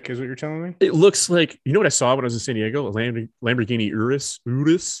sick, is what you're telling me? It looks like, you know what I saw when I was in San Diego? A Lamborghini Urus.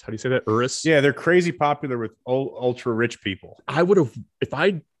 Urus? How do you say that? Urus? Yeah, they're crazy popular with ultra rich people. I would have, if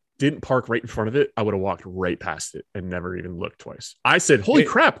I didn't park right in front of it, I would have walked right past it and never even looked twice. I said, holy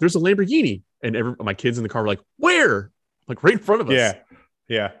crap, there's a Lamborghini. And my kids in the car were like, where? Like right in front of us. Yeah.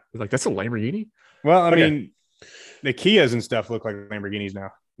 Yeah. Like, that's a Lamborghini? Well, I mean, the Kias and stuff look like Lamborghinis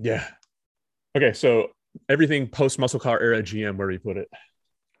now. Yeah. Okay, so everything post-muscle car era GM, where do you put it?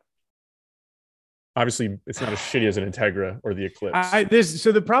 Obviously, it's not as shitty as an Integra or the Eclipse.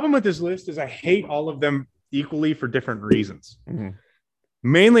 So the problem with this list is I hate all of them equally for different reasons. Mm-hmm.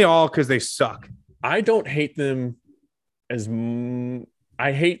 Mainly all because they suck. I don't hate them as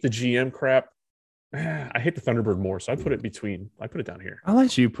I hate the GM crap. I hate the Thunderbird more, so I put it between. I put it down here. I'll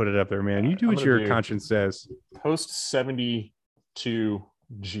let you put it up there, man. You do what your conscience says. Post 72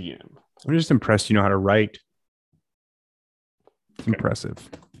 GM. I'm just impressed you know how to write. It's impressive.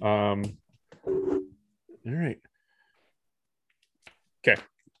 All right. Okay.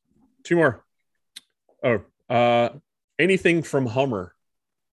 2 more. Anything from Hummer.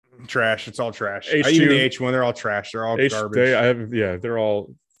 Trash. It's all trash. H2, even the H1, they're all trash. They're all garbage. They're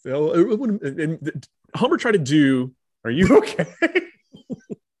all. Hummer tried to do. Are you okay?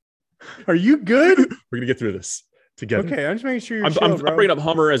 Are you good? We're gonna get through this together. Okay, I'm just making sure you're I'm bringing up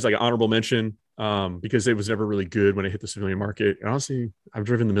Hummer as like an honorable mention because it was never really good when it hit the civilian market. And honestly, I've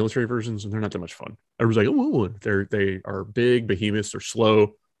driven the military versions and they're not that much fun. Everyone's like, oh, they are big behemoths. They're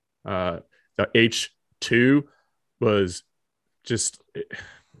slow. The H2 was just.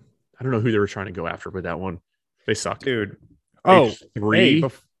 I don't know who they were trying to go after with that one. They sucked. Dude. Oh, hey,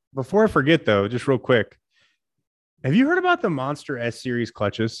 before I forget, though, just real quick. Have you heard about the Monster S-Series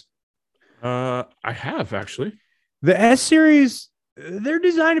clutches? I have, actually. The S-Series, they're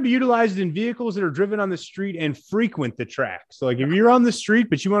designed to be utilized in vehicles that are driven on the street and frequent the track. So, like, if you're on the street,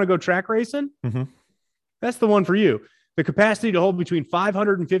 but you want to go track racing, that's the one for you. The capacity to hold between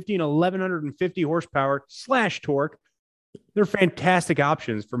 550 and 1,150 horsepower / torque. They're fantastic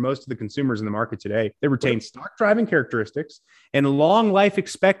options for most of the consumers in the market today. They retain stock driving characteristics and long life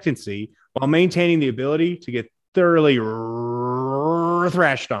expectancy while maintaining the ability to get thoroughly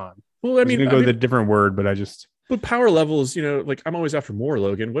thrashed on. Well, I mean, I'm going to go with a different word, but But power levels, like I'm always after more,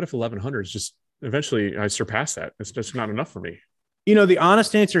 Logan. What if 1,100 is just eventually I surpass that? It's just not enough for me. The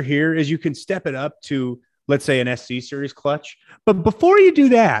honest answer here is you can step it up to, let's say, an SC series clutch. But before you do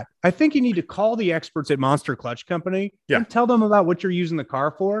that, I think you need to call the experts at Monster Clutch Company and tell them about what you're using the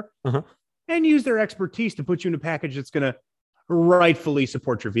car for and use their expertise to put you in a package that's going to rightfully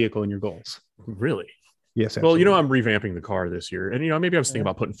support your vehicle and your goals. Really? Yes. Absolutely. Well, I'm revamping the car this year. And, maybe I was thinking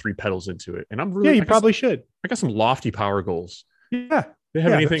about putting 3 pedals into it. And I'm really, you probably should. I got some lofty power goals. Yeah. They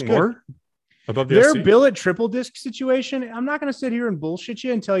have anything more above the Their SC? billet triple disc situation. I'm not going to sit here and bullshit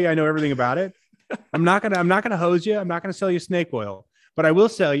you and tell you I know everything about it. I'm not gonna hose you. I'm not gonna sell you snake oil, but I will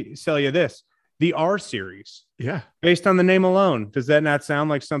sell you this: the R series. Yeah, based on the name alone, does that not sound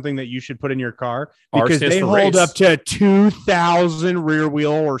like something that you should put in your car? Because they hold race. up to 2,000 rear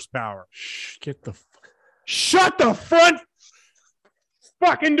wheel horsepower. Shut the front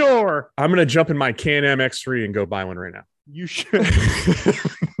fucking door. I'm gonna jump in my Can-Am X3 and go buy one right now. You should.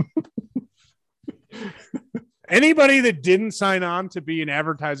 Anybody that didn't sign on to be an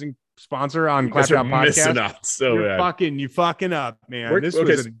advertising sponsor on Clapdown Podcast, you fucking up, man. This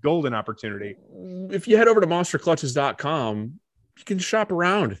was a golden opportunity. If you head over to monsterclutches.com, you can shop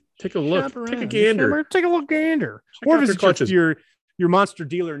around, take a look, take a gander. Take a look gander. Or visit your Monster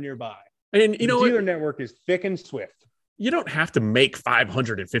dealer nearby. And the dealer network is thick and swift. You don't have to make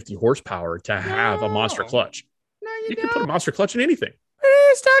 550 horsepower to have a Monster clutch. No, you can put a Monster clutch in anything.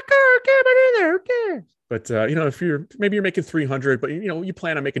 Stock car, in there. Okay. But if you're making 300, but you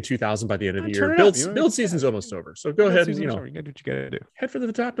plan on making 2,000 by the end of the year. Build season's almost over, so go ahead and you got what you gotta do. Head for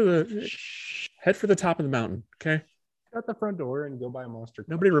the top of the mountain. Okay. Shut the front door and go buy a Monster.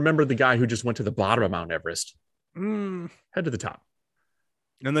 Nobody remembered the guy who just went to the bottom of Mount Everest. Head to the top.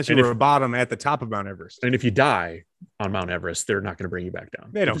 Unless you were a bottom at the top of Mount Everest. And if you die on Mount Everest, they're not going to bring you back down.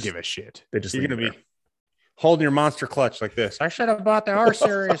 They don't give a shit. You're going to be holding your Monster clutch like this. I should have bought the R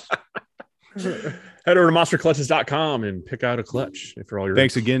series. Head over to monsterclutches.com and pick out a clutch for all your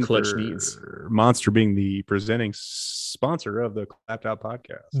thanks again clutch for needs. Monster being the presenting sponsor of the Clapped Out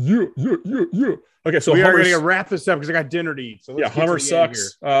Podcast. Yeah. Okay, so we are going to wrap this up because I got dinner to eat. So Hummer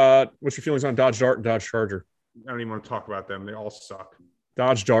sucks. What's your feelings on Dodge Dart and Dodge Charger? I don't even want to talk about them. They all suck.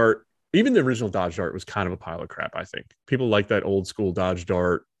 Dodge Dart, even the original Dodge Dart was kind of a pile of crap, I think. People like that old school Dodge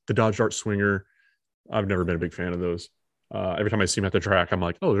Dart, the Dodge Dart Swinger. I've never been a big fan of those. Every time I see them at the track, I'm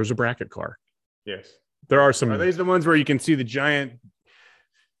like, oh, there's a bracket car. Yes. There are some. Are these the ones where you can see the giant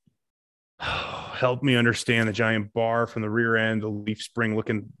help me understand the giant bar from the rear end, the leaf spring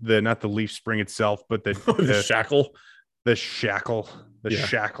not the leaf spring itself, but the shackle. The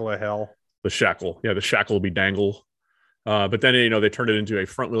shackle of hell. The shackle. Yeah, the shackle will be dangle. But then, they turned it into a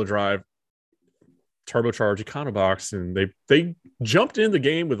front wheel drive turbocharged Econobox, and they jumped in the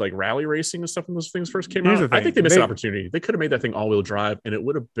game with like rally racing and stuff when those things first came out. I think they missed an opportunity. They could have made that thing all wheel drive and it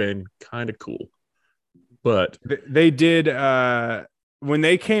would have been kind of cool. But they did when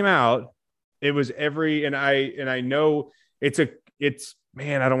they came out, it was and I know it's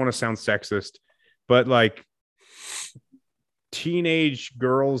man, I don't want to sound sexist, but like teenage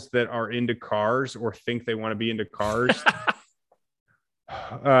girls that are into cars or think they want to be into cars.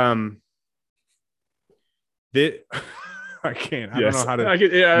 I can't. I don't know how to.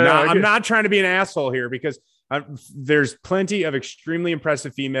 I'm not trying to be an asshole here because there's plenty of extremely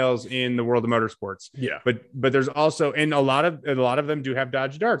impressive females in the world of motorsports. Yeah, but there's also, and a lot of them do have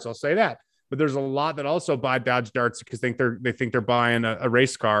Dodge Darts. I'll say that. But there's a lot that also buy Dodge Darts because they think they're buying a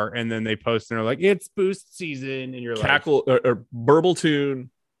race car, and then they post and they're like, it's boost season, and you're Cackle, or Burble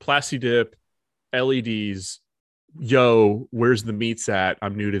Tune, Plasti Dip, LEDs. Yo, where's the meats at?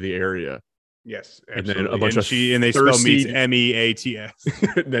 I'm new to the area. Yes, absolutely. And then a bunch of they spell meats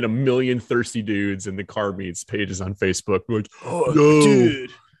MEATS. Then a million thirsty dudes in the car meets pages on Facebook. Like, oh,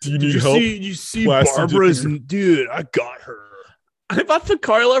 dude, do you need help? You see Barbara's, dude, I got her. I bought the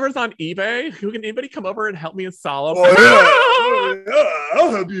car lovers on eBay. Can anybody come over and help me install them? Oh, yeah.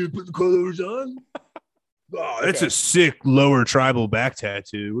 I'll help you put the car lovers on. Oh, that's a sick lower tribal back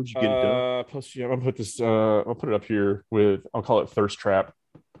tattoo. Where'd you get it done? I'm gonna put this. I'll put it up here with. I'll call it Thirst Trap.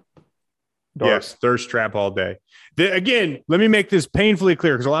 Dark. Yes, Thirst Trap all day. Again, let me make this painfully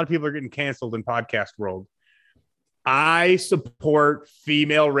clear because a lot of people are getting canceled in podcast world. I support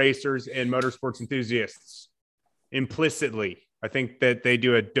female racers and motorsports enthusiasts implicitly. I think that they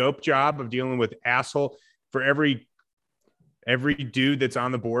do a dope job of dealing with asshole for every dude that's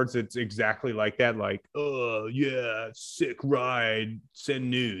on the boards. It's exactly like that. Like, oh yeah, sick ride, send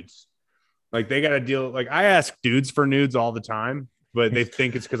nudes. Like they got to deal. Like I ask dudes for nudes all the time, but they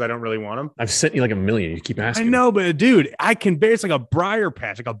think it's because I don't really want them. I've sent you like a million. You keep asking. I know, but dude, I can bear. It's like a briar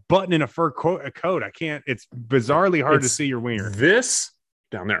patch, like a button in a fur coat. I can't. It's bizarrely hard to see your wiener. This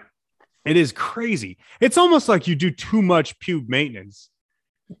down there. It is crazy. It's almost like you do too much pube maintenance.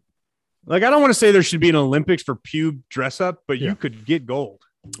 Like, I don't want to say there should be an Olympics for pube dress up, but you could get gold.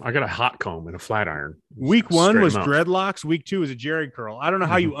 I got a hot comb and a flat iron. Week 1 was dreadlocks. Week 2 was a Jerry curl. I don't know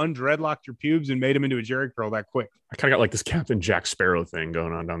how you undreadlocked your pubes and made them into a Jerry curl that quick. I kind of got like this Captain Jack Sparrow thing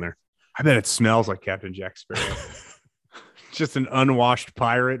going on down there. I bet it smells like Captain Jack Sparrow. Just an unwashed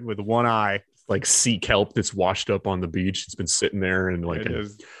pirate with one eye. Like sea kelp that's washed up on the beach. It's been sitting there and like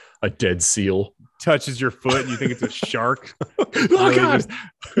a dead seal touches your foot and you think it's a shark. Oh God,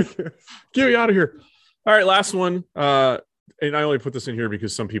 get me out of here. All right, last one. And I only put this in here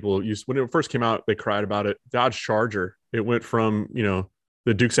because some people when it first came out, they cried about it. Dodge Charger. It went from,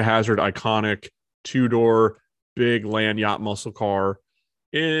 the Dukes of Hazzard iconic 2-door, big land yacht muscle car.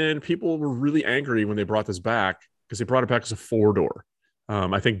 And people were really angry when they brought this back because they brought it back as a 4-door.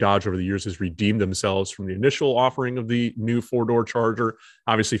 I think Dodge over the years has redeemed themselves from the initial offering of the new 4-door Charger.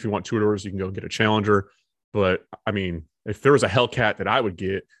 Obviously, if you want 2 doors, you can go get a Challenger. But I mean, if there was a Hellcat that I would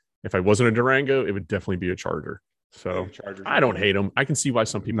get, if I wasn't a Durango, it would definitely be a Charger. So I don't hate them. I can see why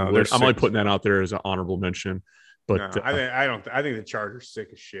some people would. I'm only putting that out there as an honorable mention. But I think the Charger's sick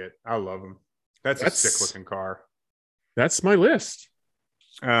as shit. I love them. That's a sick looking car. That's my list.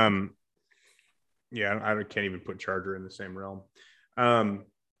 Yeah, I can't even put Charger in the same realm.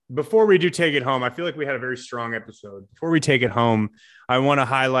 Before we do take it home, I feel like we had a very strong episode. Before we take it home, I want to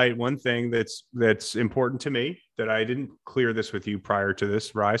highlight one thing that's important to me that I didn't clear this with you prior to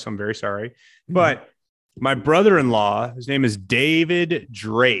this, Rye, so I'm very sorry. But my brother-in-law, his name is David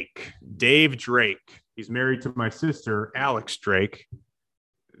Drake. Dave Drake. He's married to my sister, Alex Drake.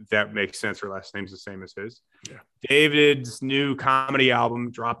 That makes sense. Her last name's the same as his. Yeah. David's new comedy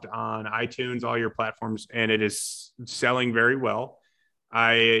album dropped on iTunes, all your platforms, and it is selling very well.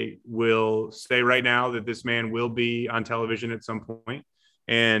 I will say right now that this man will be on television at some point.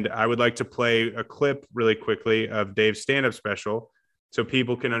 And I would like to play a clip really quickly of Dave's stand-up special so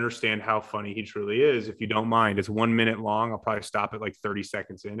people can understand how funny he truly is. If you don't mind, it's 1 minute long. I'll probably stop it like 30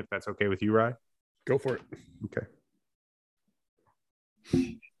 seconds in, if that's okay with you, Rye. Go for it. Okay.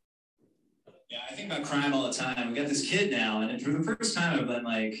 Yeah, I think about crime all the time. We got this kid now, and for the first time,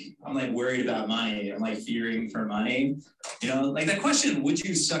 I'm worried about money. I'm like fearing for money. Like that question, would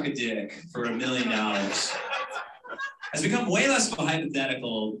you suck a dick for $1 million? Has become way less of a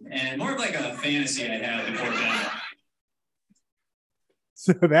hypothetical and more of like a fantasy I had before bed.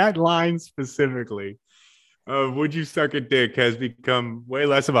 So that line specifically of would you suck a dick has become way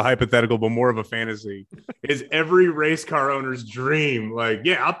less of a hypothetical, but more of a fantasy. Is every race car owner's dream. Like,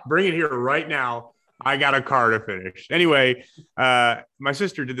 yeah, I'll bring it here right now. I got a car to finish. Anyway, my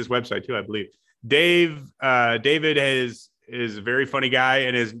sister did this website too, I believe. David is a very funny guy,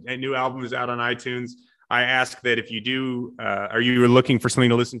 and his new album is out on iTunes. I ask that if you do, are you looking for something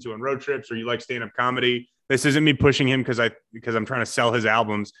to listen to on road trips, or you like stand-up comedy? This isn't me pushing him because I'm trying to sell his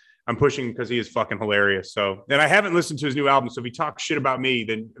albums. I'm pushing because he is fucking hilarious. So, and I haven't listened to his new album. So if he talks shit about me,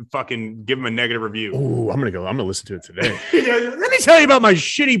 then fucking give him a negative review. Oh, I'm gonna listen to it today. Let me tell you about my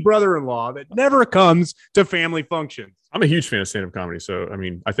shitty brother-in-law that never comes to family functions. I'm a huge fan of stand-up comedy. So, I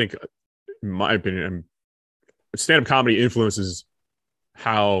mean, I think, in my opinion, stand-up comedy influences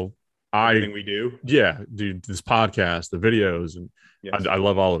how everything we do. Yeah, dude, this podcast, the videos, and yes. I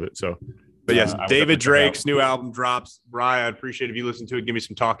love all of it. So. But yes, David Drake's new album drops. Rye, I'd appreciate if you listen to it. Give me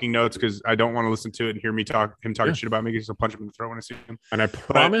some talking notes because I don't want to listen to it and hear me talking shit about me because I'll punch him in the throat when I see him. And I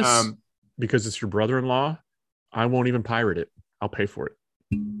promise, because it's your brother-in-law, I won't even pirate it. I'll pay for it.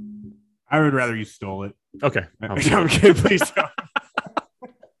 I would rather you stole it. Okay. Okay, please don't.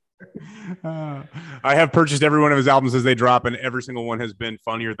 I have purchased every one of his albums as they drop, and every single one has been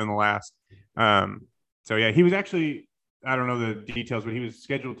funnier than the last. So yeah, he was actually, I don't know the details, but he was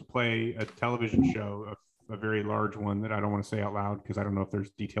scheduled to play a television show, a very large one that I don't want to say out loud because I don't know if there's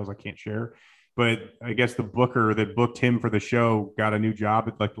details I can't share. But I guess the booker that booked him for the show got a new job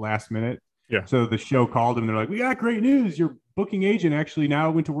at like the last minute. Yeah. So the show called him. They're like, "We got great news. Your booking agent actually now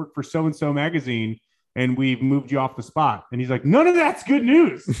went to work for so-and-so magazine, and we've moved you off the spot." And he's like, "None of that's good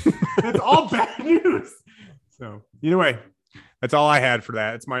news. That's all bad news." So either way, that's all I had for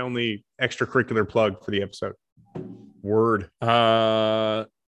that. It's my only extracurricular plug for the episode. Word.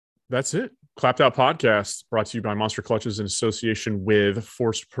 That's it. Clapped Out Podcast brought to you by Monster Clutches in association with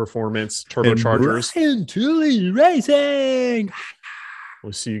Forced Performance Turbochargers. And Tully Racing.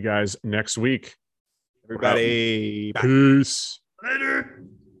 We'll see you guys next week. Everybody. Peace. Later.